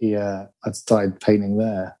 I'd started painting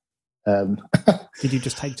there. Did you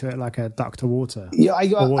just take to it like a duck to water? Yeah,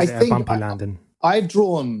 or was I it think a bumpy landing? I've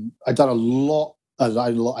done a lot. I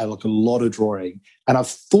like a lot of drawing, and I've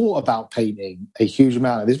thought about painting a huge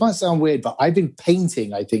amount. This might sound weird, but I've been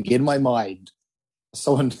painting, I think, in my mind.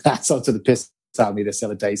 Someone that's up to the piss out of me this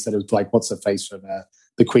other day, said it was like, what's her face from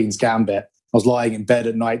the Queen's Gambit. I was lying in bed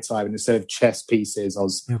at night time, and instead of chess pieces, I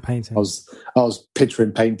was painting. I was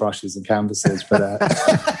picturing paintbrushes and canvases. But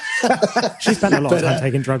she spent a lot of time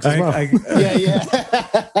taking drugs as well.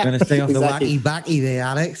 Yeah. Going to stay off the wacky backy there,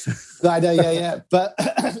 Alex. I know, yeah. But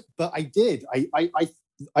I did.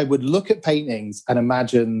 I would look at paintings and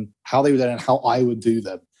imagine how they were done and how I would do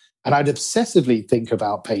them, and I'd obsessively think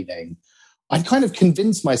about painting. I'd kind of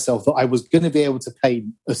convinced myself that I was going to be able to paint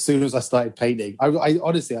as soon as I started painting. I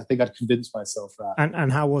honestly, I think I'd convinced myself that.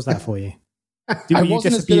 And how was that for you? I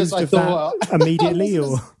wasn't as good as I thought. Immediately,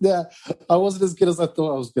 I wasn't as good as I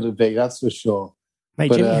thought I was going to be. That's for sure.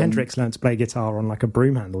 Mate, Jimi Hendrix learned to play guitar on like a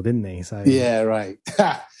broom handle, didn't he? So yeah, right.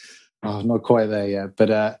 Not quite there yet,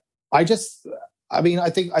 but I think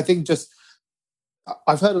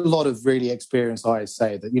I've heard a lot of really experienced artists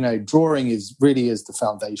say that drawing is the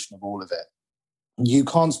foundation of all of it. You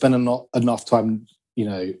can't spend enough time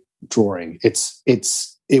drawing. It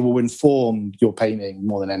will inform your painting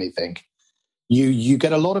more than anything. You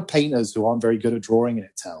get a lot of painters who aren't very good at drawing, and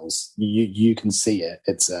it tells. You can see it.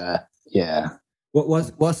 It's yeah.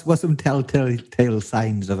 What's some telltale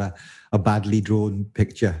signs of a badly drawn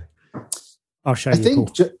picture? I'll show you.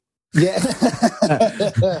 Yeah.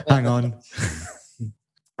 Hang on.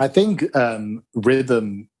 I think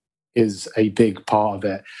rhythm is a big part of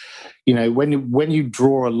it. When you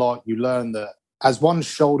draw a lot, you learn that as one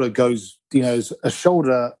shoulder goes, as a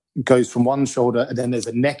shoulder goes from one shoulder, and then there's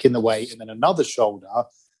a neck in the way, and then another shoulder.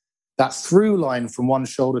 That through line from one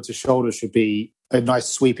shoulder to shoulder should be a nice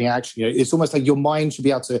sweeping action. It's almost like your mind should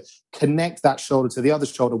be able to connect that shoulder to the other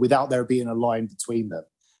shoulder without there being a line between them.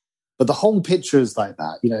 But the whole picture is like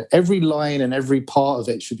that. Every line and every part of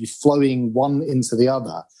it should be flowing one into the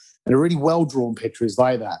other. And a really well-drawn picture is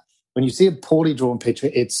like that. When you see a poorly drawn picture,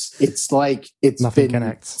 it's like it's nothing been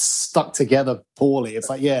connects. Stuck together poorly. It's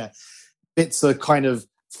like, bits are kind of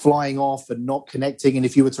flying off and not connecting. And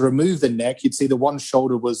if you were to remove the neck, you'd see the one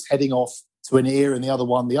shoulder was heading off to an ear and the other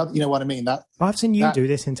one, you know what I mean? I've seen you do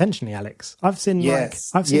this intentionally, Alex. I've seen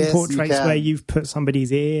portraits where you've put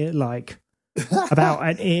somebody's ear about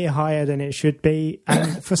an ear higher than it should be,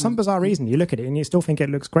 and for some bizarre reason you look at it and you still think it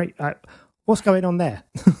looks great. What's going on there?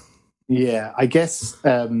 Yeah, I guess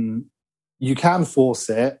you can force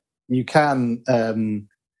it. You can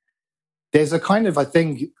there's a kind of I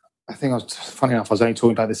think I was funny enough, I was only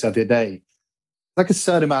talking about this the other day, like a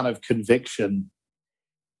certain amount of conviction.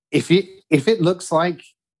 If it looks like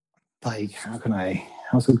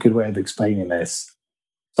how's a good way of explaining this?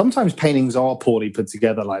 Sometimes paintings are poorly put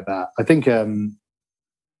together like that. I think a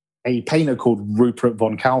painter called Rupert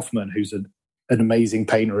von Kaufmann, who's an amazing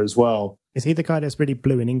painter as well. Is he the guy that's really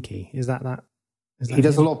blue and inky? Is that he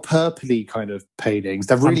does a lot of purpley kind of paintings.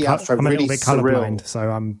 They're really abstract, I'm a really little bit surreal. colorblind, so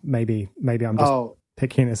I'm maybe I'm just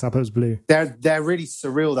picking this up as blue. They're really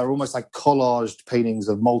surreal. They're almost like collaged paintings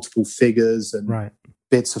of multiple figures and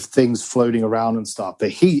bits of things floating around and stuff.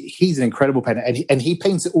 But he's an incredible painter, and he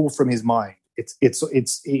paints it all from his mind.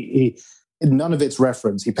 None of it's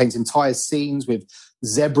reference. He paints entire scenes with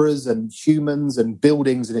zebras and humans and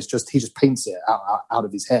buildings, and he just paints it out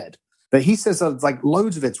of his head. But he says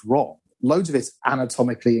loads of it's wrong, loads of it's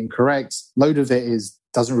anatomically incorrect, load of it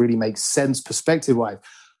doesn't really make sense perspective wise.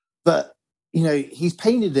 But he's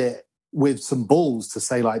painted it with some balls to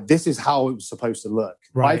say this is how it was supposed to look.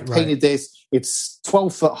 I've painted this. It's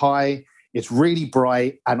 12 foot high. It's really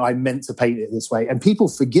bright, and I meant to paint it this way. And people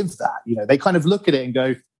forgive that. They kind of look at it and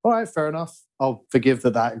go, all right, fair enough. I'll forgive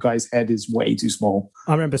that guy's head is way too small.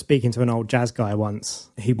 I remember speaking to an old jazz guy once.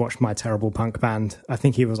 He watched my terrible punk band. I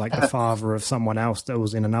think he was like the father of someone else that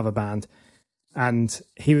was in another band. And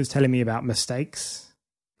he was telling me about mistakes.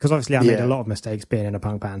 Because obviously I made a lot of mistakes being in a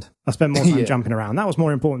punk band. I spent more time jumping around. That was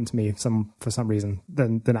more important to me for some reason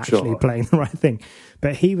than actually playing the right thing.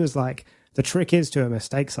 But he was like, the trick is to a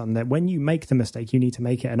mistake, son, that when you make the mistake, you need to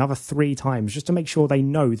make it another 3 times just to make sure they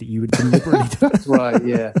know that you would deliberately do it. That's right,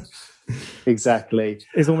 yeah. Exactly.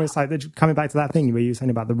 It's almost like coming back to that thing where you were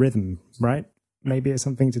saying about the rhythm, right? Maybe it's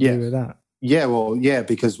something to do with that. Yeah, well,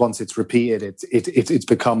 because once it's repeated, it's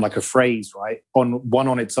become like a phrase, right? One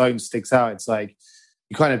on its own sticks out. It's like,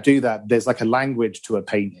 you kind of do that. There's like a language to a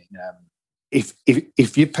painting.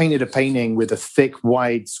 if you painted a painting with a thick,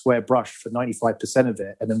 wide, square brush for 95% of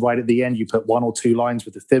it, and then right at the end you put 1 or 2 lines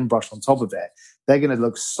with a thin brush on top of it, they're going to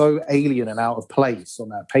look so alien and out of place on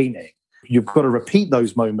that painting. You've got to repeat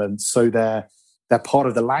those moments so they're part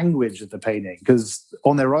of the language of the painting, because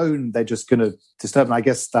on their own they're just going to disturb. And I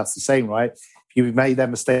guess that's the same, right? If you've made that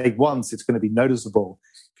mistake once, it's going to be noticeable.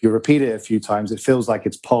 If you repeat it a few times, it feels like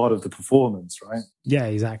it's part of the performance, right? Yeah,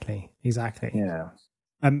 exactly. Yeah.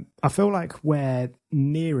 I feel like we're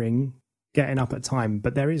nearing getting up at time,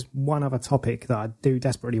 but there is one other topic that I do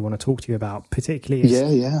desperately want to talk to you about, particularly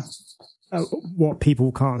what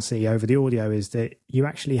people can't see over the audio is that you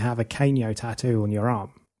actually have a Kanyo tattoo on your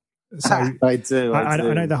arm. So I do. I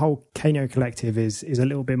know the whole Kanyo collective is a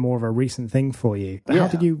little bit more of a recent thing for you. But how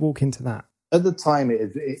did you walk into that? At the time,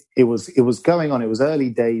 it was going on. It was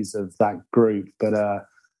early days of that group, but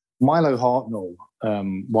Milo Hartnell,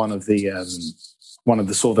 one of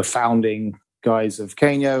the sort of the founding guys of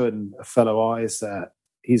Kanyo and a fellow artist,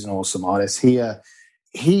 he's an awesome artist. He set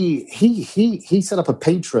up a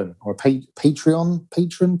Patreon or a Patreon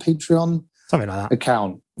Something like that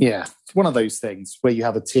account. Yeah, it's one of those things where you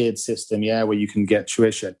have a tiered system, where you can get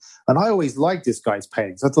tuition. And I always liked this guy's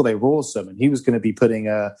paintings. I thought they were awesome. And he was going to be putting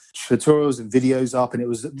tutorials and videos up. And it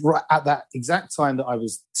was right at that exact time that I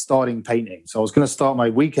was starting painting. So I was going to start my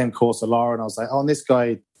weekend course at Lara, and I was like, oh, this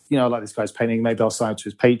guy, I like this guy's painting. Maybe I'll sign up to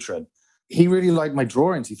his Patreon. He really liked my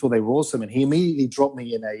drawings. He thought they were awesome. And he immediately dropped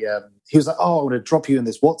me in he was like, oh, I want to drop you in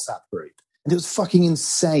this WhatsApp group. And it was fucking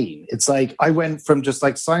insane. It's like I went from just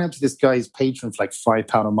like signing up to this guy's Patreon for like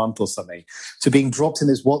 £5 a month or something to being dropped in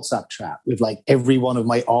this WhatsApp chat with like every one of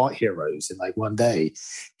my art heroes in like one day.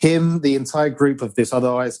 Him, the entire group of this other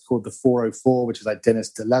artist called the 404, which is like Dennis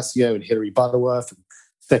D'Alessio and Hilary Butterworth and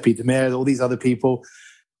Seppi Demir, all these other people.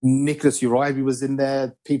 Nicholas Uribe was in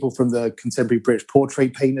there, people from the contemporary British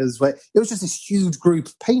portrait painters. It was just this huge group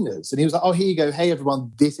of painters. And he was like, oh, here you go. Hey,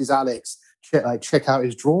 everyone, this is Alex. Check out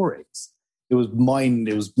his drawings. It was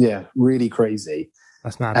really crazy.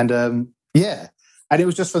 That's mad. And and it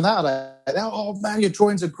was just from that, oh man, your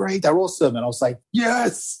drawings are great. They're awesome. And I was like,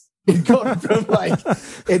 yes. It got from like,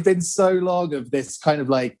 it'd been so long of this kind of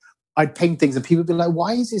like, I'd paint things and people would be like,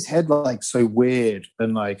 why is his head like so weird?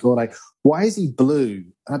 And like, or like, why is he blue?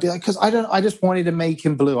 And I'd be like, because I just wanted to make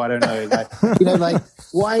him blue. I don't know. Like,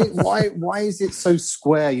 why is it so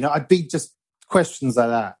square? I'd be just questions like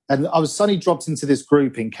that. And I was suddenly dropped into this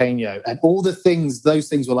group in Kanyo, and all those things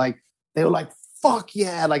were like, they were like, fuck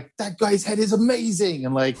yeah, like that guy's head is amazing,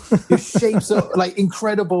 and like his shapes are like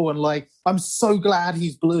incredible, and like I'm so glad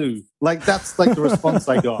he's blue. Like that's like the response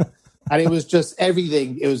I got. And it was just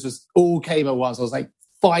everything, it was just all came at once. I was like,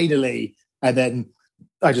 finally. And then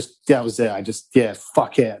that was it.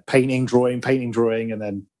 Fuck it. Painting, drawing. And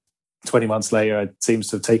then 20 months later, it seems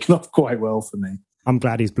to have taken off quite well for me. I'm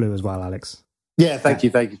glad he's blue as well, Alex. Yeah, thank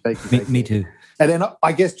you. Me too. And then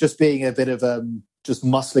I guess just being a bit of just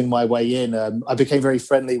muscling my way in, I became very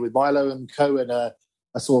friendly with Milo and co, and I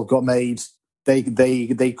sort of got made.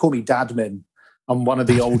 They call me Dadman. I'm one of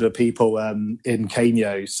the older people in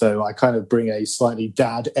Kanyo, so I kind of bring a slightly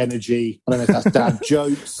dad energy. I don't know if that's dad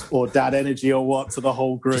jokes or dad energy or what to the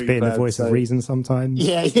whole group. Just being the voice of reason sometimes.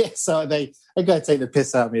 Yeah. So they go take the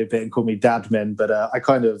piss out of me a bit and call me Dadman, but I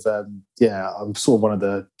kind of, I'm sort of one of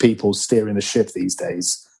the people steering the ship these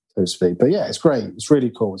days, so to speak. But yeah, it's great. It's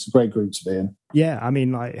really cool. It's a great group to be in. Yeah, I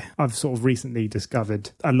mean, like I've sort of recently discovered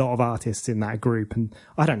a lot of artists in that group, and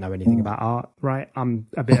I don't know anything about art, right? I'm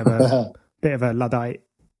a bit of a Luddite,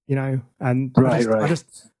 and I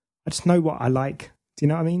just know what I like. Do you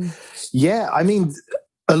know what I mean? Yeah, I mean,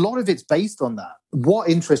 a lot of it's based on that. What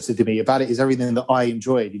interested me about it is everything that I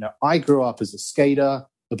enjoyed. I grew up as a skater,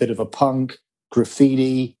 a bit of a punk,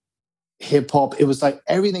 graffiti, hip hop. It was like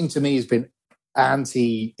everything to me has been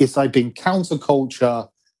it's like been counterculture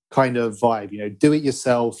kind of vibe, do it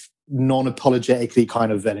yourself, non-apologetically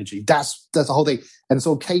kind of energy. That's the whole thing. And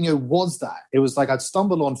so Kanyo was that. It was like I'd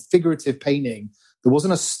stumbled on figurative painting. There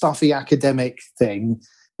wasn't a stuffy academic thing.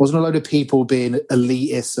 There wasn't a load of people being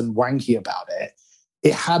elitist and wanky about it.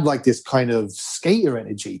 It had like this kind of skater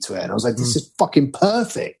energy to it. And I was like, this is fucking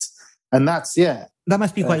perfect. And that's, That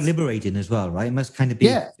must be quite liberating as well, right? It must kind of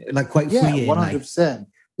be like quite freeing. 100%. Like...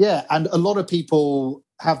 Yeah, and a lot of people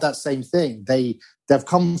have that same thing. They've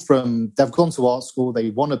gone to art school. They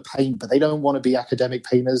want to paint, but they don't want to be academic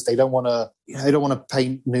painters. They don't want to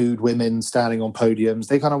paint nude women standing on podiums.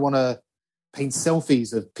 They kind of want to paint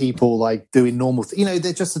selfies of people like doing normal things.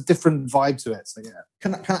 They're just a different vibe to it. So yeah.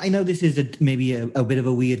 Can I know this is maybe a bit of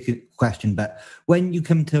a weird question, but when you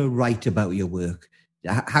come to write about your work,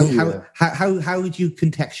 how would you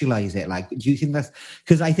contextualize it? Like, do you think that's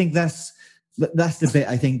because I think that's that's the bit,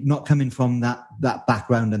 I think, not coming from that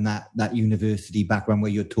background and that university background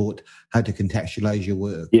where you're taught how to contextualize your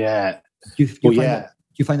work. Yeah. Do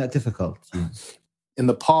you find that difficult? Yeah. In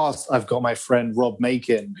the past, I've got my friend Rob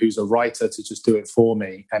Makin, who's a writer, to just do it for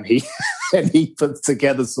me, and he puts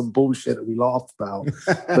together some bullshit that we laugh about.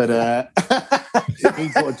 But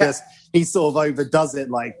he sort of overdoes it,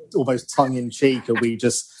 like almost tongue in cheek, and we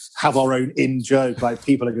just have our own in joke. Like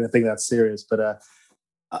people are going to think that's serious. But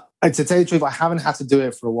to tell you the truth, I haven't had to do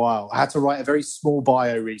it for a while. I had to write a very small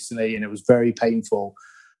bio recently, and it was very painful.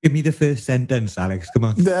 Give me the first sentence, Alex. Come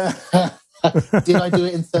on. Did I do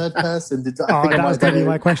it in third person? That was going to be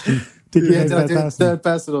my question. Did I do it in third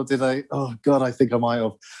person, or did I? Oh God, I think I might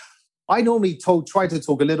have. I normally try to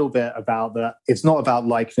talk a little bit about that. It's not about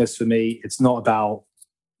likeness for me. It's not about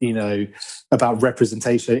about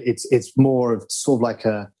representation. It's more of sort of like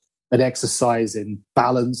an exercise in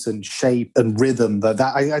balance and shape and rhythm. That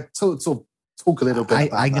I sort of talk a little bit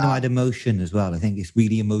about. I'm going to add emotion as well. I think it's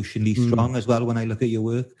really emotionally strong as well when I look at your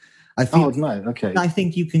work. I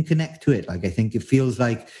think you can connect to it. Like I think it feels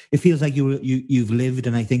like you've lived,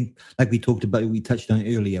 and I think like we touched on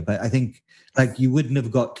it earlier. But I think like you wouldn't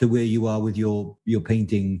have got to where you are with your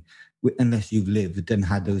painting unless you've lived and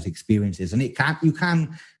had those experiences. And you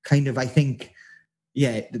can kind of, I think,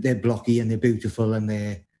 yeah, they're blocky and they're beautiful and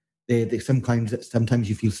they're sometimes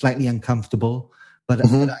you feel slightly uncomfortable, but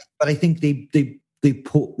I think they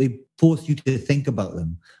force you to think about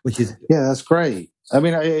them, which is that's great. I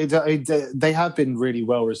mean, they have been really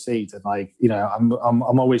well received, and like I'm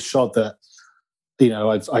always shocked that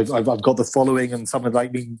I've got the following, and some of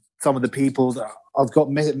the people that I've got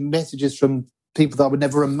messages from people that I would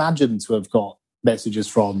never imagine to have got messages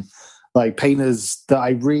from, like painters that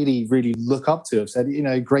I really really look up to have said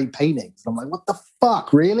great paintings. And I'm like, what the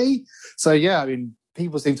fuck, really? So yeah, I mean,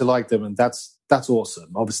 people seem to like them, and that's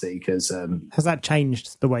awesome, obviously, because has that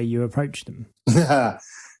changed the way you approach them?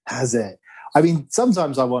 Has it? I mean,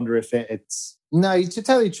 sometimes I wonder if it's... No, to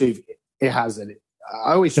tell you the truth, it hasn't.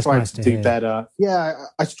 I always strive to do better. Yeah,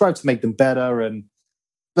 I strive to make them better,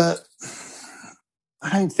 but I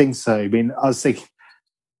don't think so. I mean, I was thinking...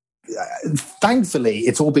 Thankfully,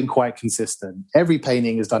 it's all been quite consistent. Every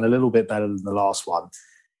painting has done a little bit better than the last one.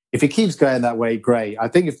 If it keeps going that way, great. I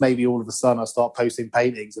think if maybe all of a sudden I start posting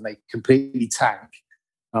paintings and they completely tank,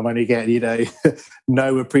 I'm only getting,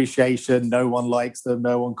 no appreciation, no one likes them,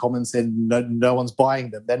 no one comments in, no one's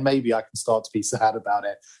buying them, then maybe I can start to be sad about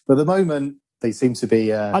it. But at the moment, they seem to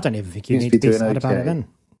be... I don't even think you need to be sad about it then.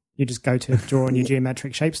 You just go to drawing your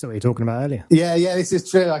geometric shapes that we were talking about earlier. Yeah, this is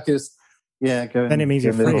true. I could just... Yeah, go then it means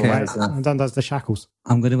you're free, right? And undoes the shackles.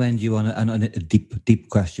 I'm going to end you on a deep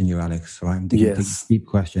question here, Alex. Right? Deep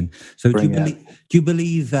question. So do you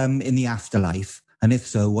believe in the afterlife? And if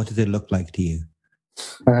so, what does it look like to you?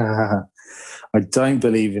 I don't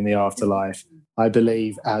believe in the afterlife. I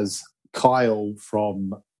believe, as Kyle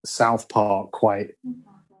from South Park quite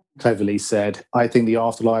cleverly said, I think the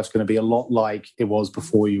afterlife is going to be a lot like it was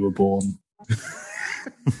before you were born.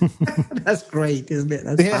 That's great, isn't it?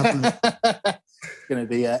 That's fabulous. It's going to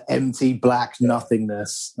be an empty black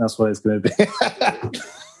nothingness. That's what it's going to be.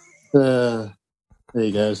 There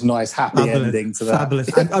you go. It's a nice, happy ending to that. Fabulous.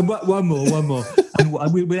 And one more. And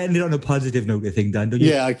we'll end it on a positive note, I think, Dan, don't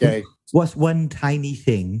you? Yeah, okay. What's one tiny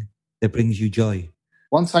thing that brings you joy?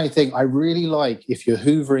 One tiny thing I really like, if you're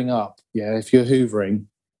hoovering,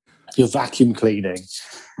 you're vacuum cleaning,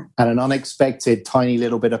 and an unexpected tiny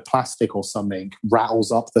little bit of plastic or something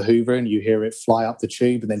rattles up the hoover and you hear it fly up the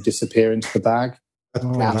tube and then disappear into the bag.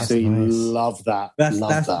 Absolutely nice. Love that. That's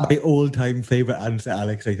my all-time favourite answer,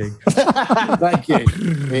 Alex, I think. Thank you.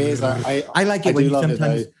 I like it when you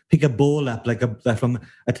sometimes pick a ball up from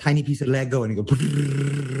a tiny piece of Lego and you go...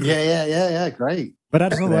 Yeah, great. But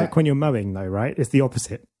that doesn't work when you're mowing, though, right? It's the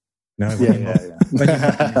opposite. No, when you're it's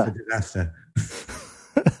a disaster.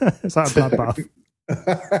 It's like a bloodbath.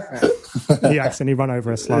 You accidentally run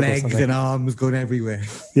over a slug. Legs and arms going everywhere.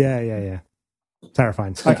 Yeah.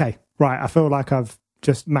 Terrifying. Okay, right. I feel like I've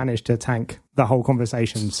just managed to tank the whole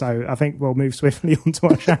conversation, so I think we'll move swiftly on to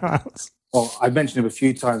our shout-outs. Well, I've mentioned him a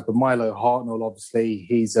few times, but Milo Hartnell, obviously,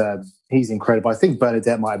 he's incredible. I think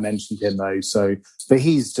Bernadette might have mentioned him, though. But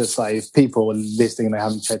he's just like, if people are listening and they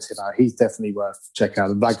haven't checked him out, he's definitely worth checking out.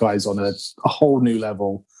 And that guy's on a whole new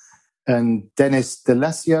level. And Dennis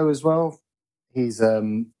D'Alessio as well. He's a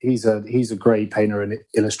great painter and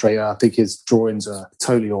illustrator. I think his drawings are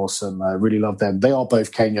totally awesome. I really love them. They are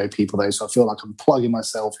both Kenyo people, though, so I feel like I'm plugging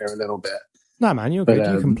myself here a little bit. No, man, you're good.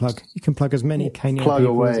 You can plug as many Kenyo plug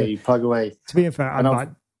people. Plug away. To be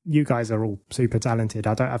fair, you guys are all super talented.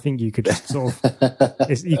 I think you could just sort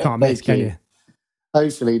of... you can't miss, can you?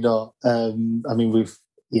 Hopefully not. I mean,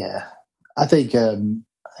 I think, I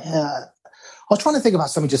was trying to think about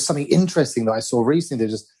something interesting that I saw recently.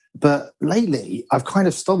 But lately, I've kind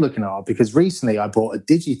of stopped looking at art because recently I bought a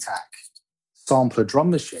Digitac sampler drum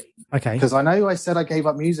machine. Okay. Because I know I said I gave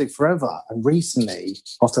up music forever, and recently,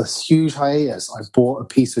 after a huge hiatus, I bought a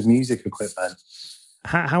piece of music equipment.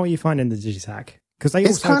 How are you finding the Digitac? Because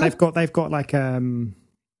they've got like a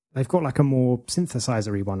more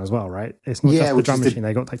synthesizer-y one as well, right? It's not just the drum machine.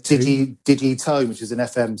 They got like two. Digitone, which is an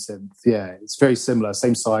FM synth. Yeah, it's very similar,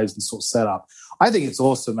 same size and sort of setup. I think it's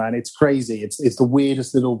awesome, man. It's crazy. It's the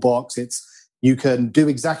weirdest little box. You can do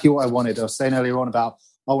exactly what I wanted. I was saying earlier on about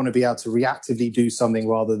I want to be able to reactively do something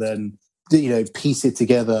rather than piece it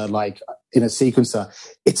together like in a sequencer.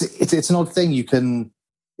 It's an odd thing. You can.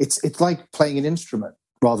 It's like playing an instrument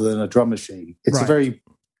rather than a drum machine. It's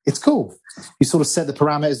cool. You sort of set the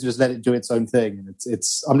parameters and just let it do its own thing. And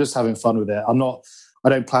I'm just having fun with it. I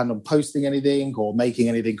don't plan on posting anything or making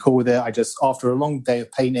anything cool with it. I just, after a long day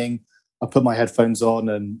of painting, I put my headphones on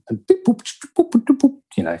and beep, boop, boop, boop, boop,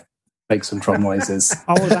 make some drum noises.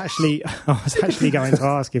 I was actually going to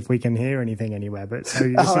ask if we can hear anything anywhere, but so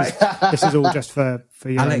this is all just for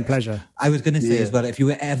your own pleasure. I was going to say as well, if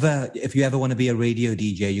you ever want to be a radio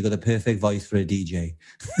DJ, you got a perfect voice for a DJ.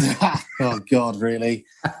 Oh God, really?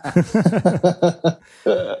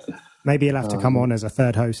 Maybe you'll have to come on as a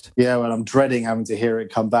third host. Yeah, well, I'm dreading having to hear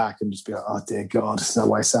it come back and just be like, oh, dear God, is that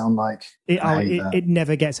what I sound like? It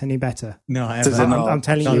never gets any better. No, I'm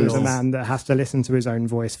telling you as a man that has to listen to his own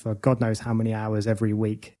voice for God knows how many hours every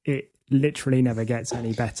week. It literally never gets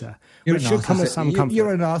any better. Which should come with some comfort.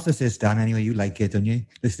 You're a narcissist, Dan, anyway. You like it, don't you?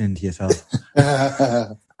 Listening to yourself.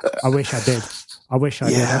 I wish I did. I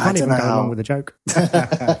can't even go along with the joke.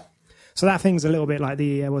 So that thing's a little bit like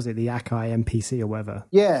the Akai MPC or whatever.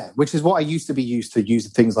 Yeah, which is what I used to be used to,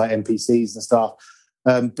 using things like MPCs and stuff.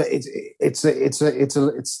 But it's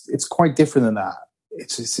quite different than that.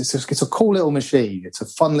 It's a cool little machine. It's a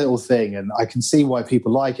fun little thing, and I can see why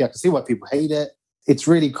people like it. I can see why people hate it. It's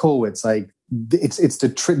really cool. It's like it's the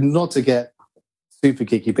trick, not to get super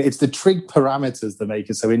geeky, but it's the trig parameters that make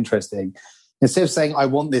it so interesting. Instead of saying I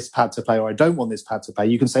want this pad to play or I don't want this pad to play,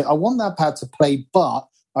 you can say I want that pad to play, but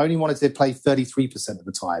I only want it to play 33% of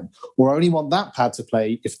the time. Or I only want that pad to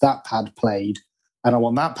play if that pad played, and I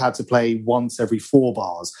want that pad to play once every 4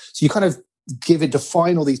 bars. So you kind of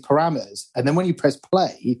define all these parameters, and then when you press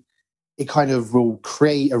play, it kind of will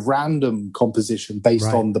create a random composition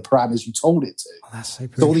based on the parameters you told it to. Oh, that's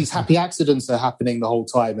super so all these happy accidents are happening the whole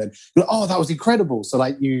time, and you're like, oh, that was incredible. So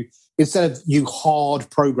like instead of you hard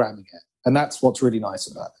programming it, and that's what's really nice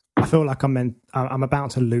about it. I feel like I'm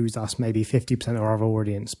about to lose us maybe 50% of our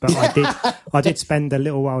audience, but I did spend a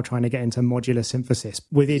little while trying to get into modular synthesis.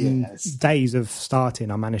 Within days of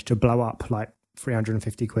starting, I managed to blow up like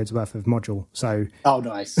 350 quid's worth of module. So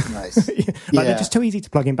nice. They're just too easy to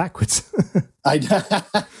plug in backwards.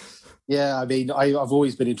 Yeah, I mean, I've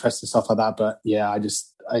always been interested in stuff like that, but yeah,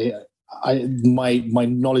 my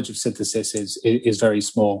knowledge of synthesis is very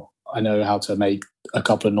small. I know how to make a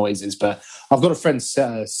couple of noises, but I've got a friend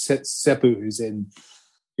Seppu who's in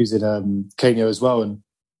Kenya as well, and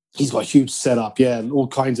he's got a huge setup. Yeah, all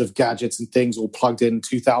kinds of gadgets and things all plugged in,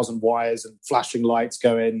 2,000 wires and flashing lights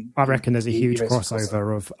going. I reckon there's a huge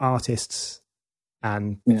crossover of artists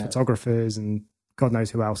and photographers and God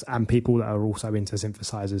knows who else, and people that are also into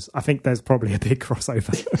synthesizers. I think there's probably a big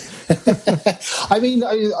crossover. I mean,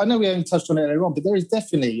 I know we only touched on it earlier on, but there is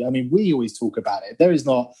definitely, I mean, we always talk about it. There is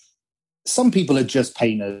not, some people are just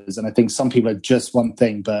painters, and I think some people are just one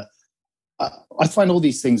thing, but I find all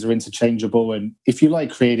these things are interchangeable. And if you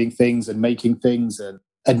like creating things and making things and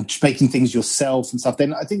making things yourself and stuff,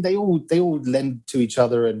 then I think they all lend to each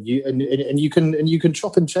other, and you can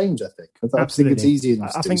chop and change. I think it's easy.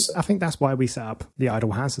 I think that's why we set up the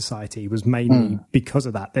Idle Hand Society, was mainly because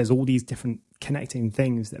of that. There's all these different connecting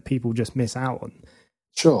things that people just miss out on.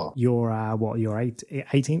 Sure. Your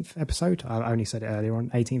 18th episode? I only said it earlier on,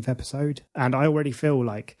 18th episode, and I already feel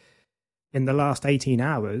like in the last 18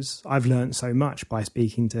 hours I've learned so much by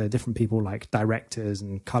speaking to different people, like directors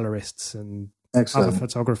and colorists and other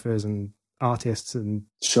photographers and artists, and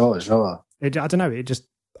sure. I don't know.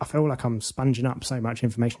 I feel like I'm sponging up so much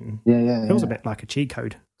information. Yeah. It feels a bit like a cheat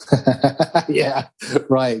code. Yeah,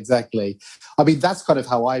 right. Exactly. I mean, that's kind of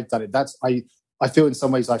how I've done it. I feel in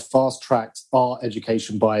some ways I fast-tracked art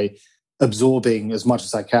education by absorbing as much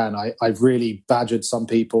as I can. I've really badgered some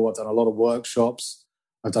people. I've done a lot of workshops.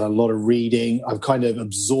 I've done a lot of reading. I'm kind of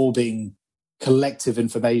absorbing collective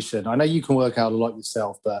information. I know you can work out a lot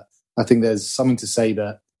yourself, but I think there's something to say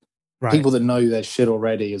that Right. People that know their shit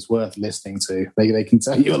already is worth listening to. They can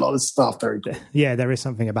tell you a lot of stuff very quick. Yeah, there is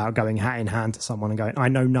something about going hat in hand to someone and going, I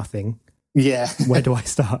know nothing. Yeah. Where do I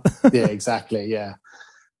start? Yeah, exactly. Yeah.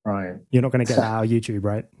 Right. You're not going to get that out of YouTube,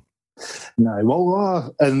 right? No.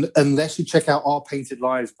 Well, unless you check out Our Painted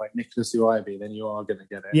Lives by Nicholas Wilby, then you are going to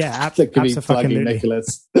get it. Yeah, absolutely.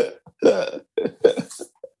 Nicholas.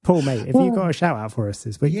 Paul, mate, have you got a shout out for us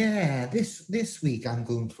this week? Yeah, this week I'm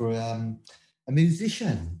going for a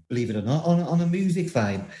musician, believe it or not, on a music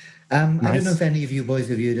vibe. Nice. I don't know if any of you boys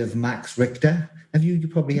have heard of Max Richter. Have you? You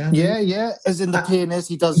probably have. Yeah. As in the pianist,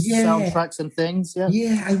 he does soundtracks and things. Yeah.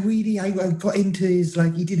 Yeah, I got into his,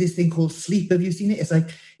 like, he did this thing called Sleep. Have you seen it?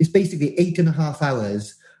 It's basically 8.5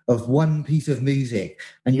 hours of one piece of music,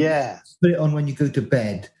 and you put it on when you go to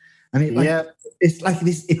bed. And it's like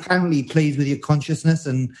this. It apparently plays with your consciousness,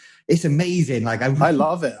 and it's amazing. Like I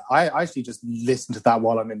love it. I actually just listen to that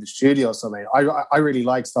while I'm in the studio or something. I really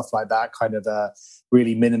like stuff like that, kind of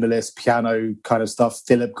really minimalist piano kind of stuff.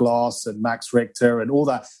 Philip Glass and Max Richter and all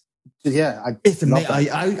that. Yeah, it's amazing.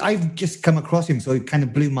 I've just come across him, so it kind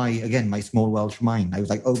of blew my small Welsh mind. I was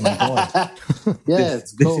like, oh my god,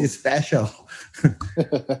 it's cool. This is special.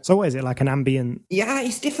 So what is it, like an ambient? Yeah,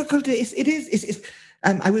 it's difficult. It is.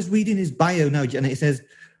 I was reading his bio now, and it says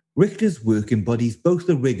Richter's work embodies both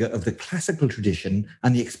the rigor of the classical tradition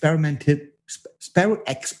and the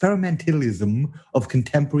experimentalism of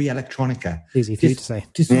contemporary electronica. Easy for you to say.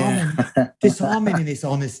 Disarming in its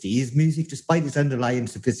honesty, his music, despite its underlying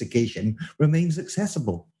sophistication, remains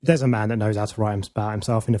accessible. There's a man that knows how to write about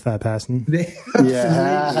himself in the third person.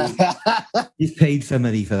 Yeah. He's paid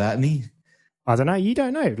somebody for that, hasn't he? I don't know. You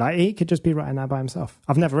don't know. Like, he could just be writing that by himself.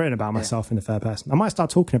 I've never written about myself in the third person. I might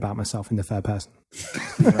start talking about myself in the third person.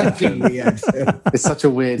 It's such a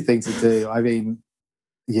weird thing to do. I mean,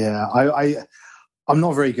 yeah, I'm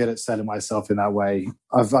not very good at selling myself in that way.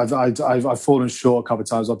 I've fallen short a couple of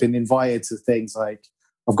times. I've been invited to things like,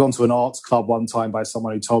 I've gone to an arts club one time by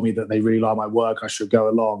someone who told me that they really like my work. I should go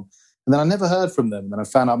along. And then I never heard from them. And then I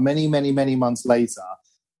found out many, many, many months later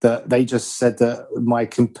that they just said that my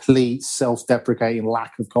complete self-deprecating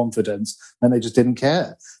lack of confidence, and they just didn't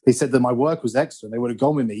care. They said that my work was excellent. They would have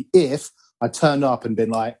gone with me if I turned up and been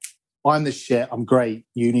like, I'm the shit, I'm great,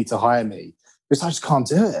 you need to hire me. Because I just can't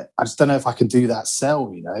do it. I just don't know if I can do that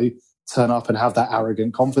sell, turn up and have that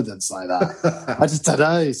arrogant confidence like that. I just don't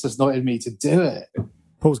know. It's just not in me to do it.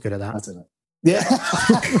 Paul's good at that. I don't know. Yeah.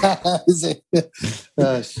 Is it?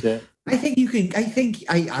 Oh, shit. I think you can. I think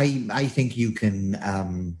you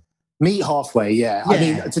can meet halfway. Yeah. I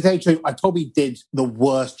mean, to tell you the truth, I probably did the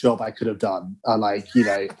worst job I could have done. And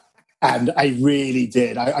I really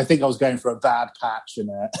did. I think I was going for a bad patch,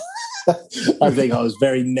 and I think I was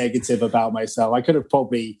very negative about myself. I could have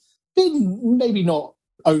probably been maybe not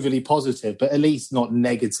overly positive, but at least not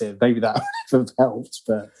negative. Maybe that would have helped.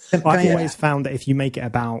 But I've always found that if you make it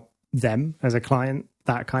about them as a client,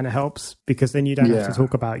 that kind of helps, because then you don't have to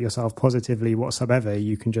talk about yourself positively whatsoever.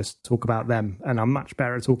 You can just talk about them, and I'm much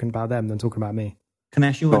better at talking about them than talking about me. Can I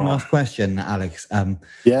ask you one last question, Alex?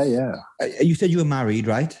 Yeah. You said you were married,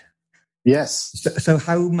 right? Yes. So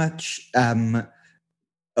how much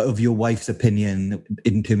of your wife's opinion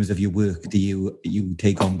in terms of your work do you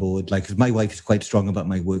take on board? Like, 'cause my wife is quite strong about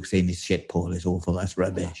my work, saying it's shit, Paul, it's awful, that's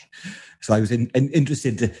rubbish. So I was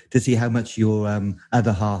interested to see how much your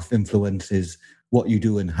other half influences what you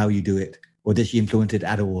do and how you do it, or does she influence it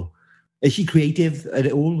at all? Is she creative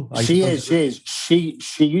at all? She is. She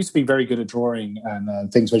used to be very good at drawing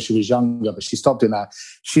and things when she was younger, but she stopped doing that.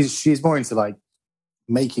 She's more into like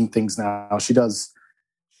making things now. She likes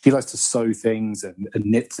to sew things and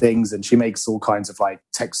knit things, and she makes all kinds of like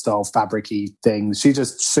textile fabric-y things. She's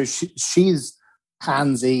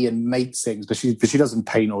handsy and makes things, but she doesn't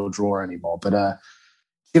paint or draw anymore. But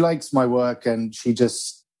she likes my work, and she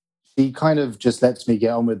kind of just lets me get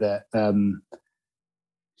on with it.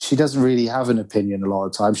 She doesn't really have an opinion a lot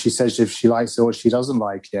of times. She says if she likes it or she doesn't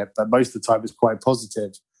like it, but most of the time it's quite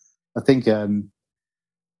positive. I think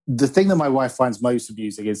the thing that my wife finds most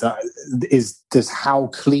amusing is just how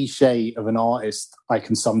cliche of an artist I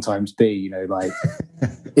can sometimes be. Like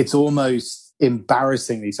it's almost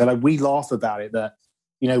embarrassingly. So like we laugh about it that,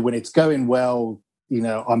 when it's going well,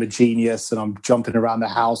 I'm a genius and I'm jumping around the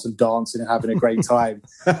house and dancing and having a great time.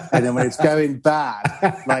 And then when it's going bad,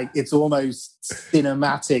 like it's almost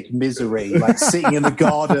cinematic misery, like sitting in the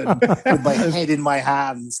garden with my head in my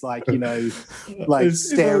hands, like, like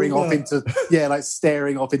staring off into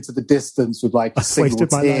the distance with like a single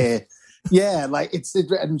tear. Yeah, like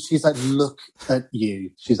and she's like, look at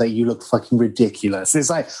you. She's like, you look fucking ridiculous. It's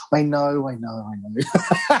like, I know.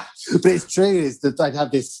 But it's true, is that I'd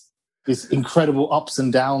have this these incredible ups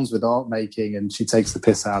and downs with art making, and she takes the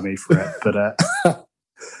piss out of me for it.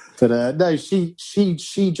 But no, she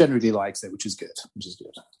generally likes it, which is good.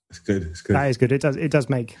 It's good. It's good. That is good. It does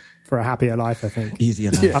make for a happier life, I think.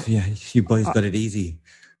 Easier life. Yeah, you boys got it easy.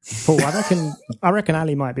 Paul, I reckon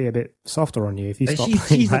Ali might be a bit softer on you if you stop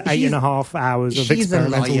playing 8.5 hours of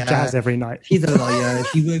experimental jazz every night. She's a lawyer.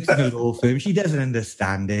 She works in a law firm. She doesn't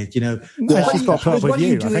understand it, you know. No, she's got put up with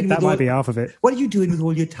you. I think that might be half of it. What are you doing with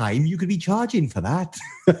all your time? You could be charging for that.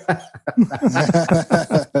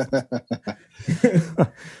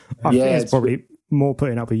 I think it's probably more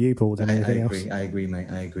putting up with you, Paul, than anything else. I agree, mate.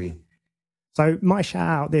 I agree. So my shout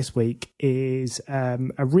out this week is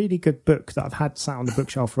a really good book that I've had sat on the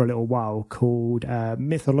bookshelf for a little while called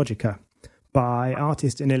Mythologica by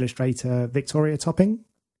artist and illustrator Victoria Topping.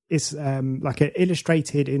 It's like an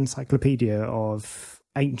illustrated encyclopedia of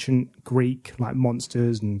ancient Greek like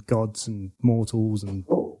monsters and gods and mortals and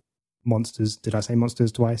monsters. Did I say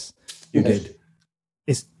monsters twice? You did.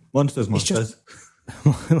 It's monsters. Monsters.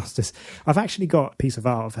 I've actually got a piece of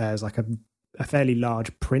art of hers, like a fairly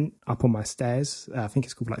large print up on my stairs. I think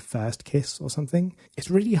it's called like First Kiss or something.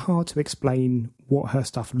 It's really hard to explain what her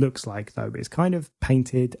stuff looks like though. It's kind of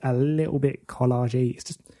painted a little bit collagey.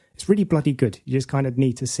 It's really bloody good. You just kind of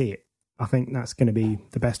need to see it. I think that's going to be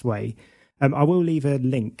the best way. I will leave a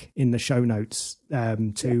link in the show notes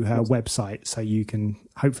to her website so you can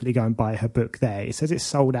hopefully go and buy her book there. It says it's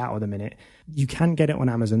sold out at the minute. You can get it on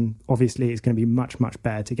Amazon. Obviously, it's going to be much, much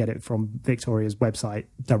better to get it from Victoria's website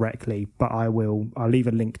directly, but I'll leave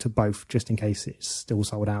a link to both just in case it's still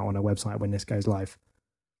sold out on her website when this goes live.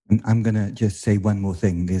 I'm going to just say one more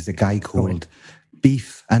thing. There's a guy called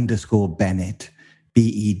Beef_Bennett.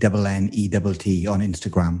 BENNET on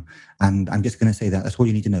Instagram, and I'm just going to say that's all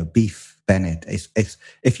you need to know. Beef Bennett.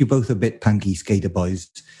 If you're both a bit punky skater boys,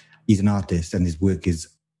 he's an artist, and his work he's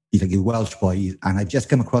like a Welsh boy, and I just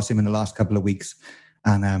come across him in the last couple of weeks,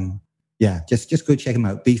 and just go check him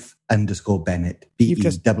out. Beef_Bennett.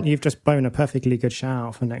 You've just blown a perfectly good shout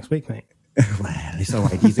out for next week, mate. Well, it's all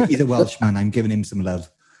right. He's a Welshman. I'm giving him some love.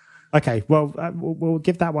 Okay, well, we'll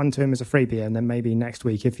give that one to him as a freebie, and then maybe next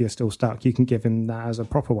week, if you're still stuck, you can give him that as a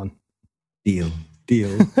proper one. Deal.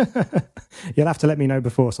 You'll have to let me know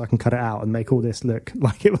before so I can cut it out and make all this look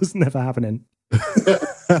like it was never happening.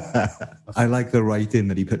 I like the writing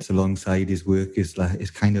that he puts alongside his work.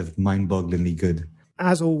 It's kind of mind-bogglingly good.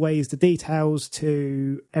 As always, the details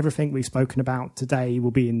to everything we've spoken about today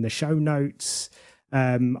will be in the show notes.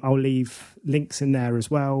 I'll leave links in there as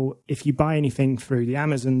well. If you buy anything through the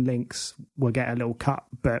Amazon links, we'll get a little cut,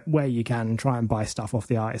 but where you can, try and buy stuff off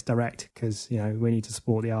the artist direct because, you know, we need to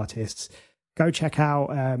support the artists. Go check out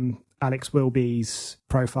Alex Wilby's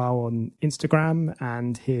profile on Instagram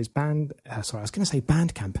and his band. I was going to say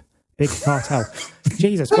Bandcamp. Big cartel.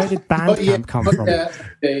 Jesus, where did Bandcamp come from?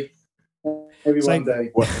 Maybe one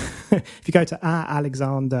day. If you go to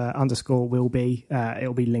Alexander_Wilby,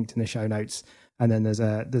 it'll be linked in the show notes. And then there's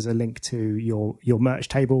a link to your merch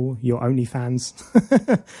table, your OnlyFans.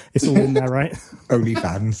 It's all in there, right?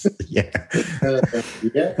 OnlyFans, yeah.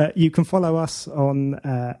 You can follow us on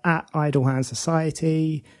at Idle Hand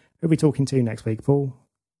Society. Who are we talking to next week, Paul?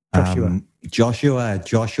 Joshua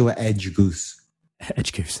Edge Goose.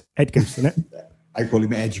 Edge Goose, isn't it? I call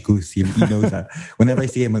him Edge Goose. He knows that. Whenever I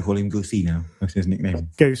see him, I call him Goosey now. That's his nickname.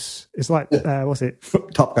 Goose. It's like, what's it?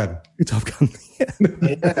 Top Gun. Top Gun.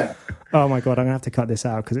 Yeah. Oh my God, I'm going to have to cut this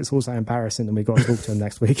out because it's all so embarrassing and we've got to talk to him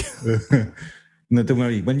next week. No, don't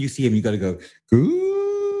worry. When you see him, you got to go,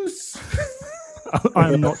 Goose.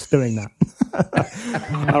 I'm not doing that.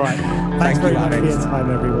 All right. Thanks very much for your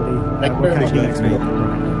time, everybody. We'll catch you next week.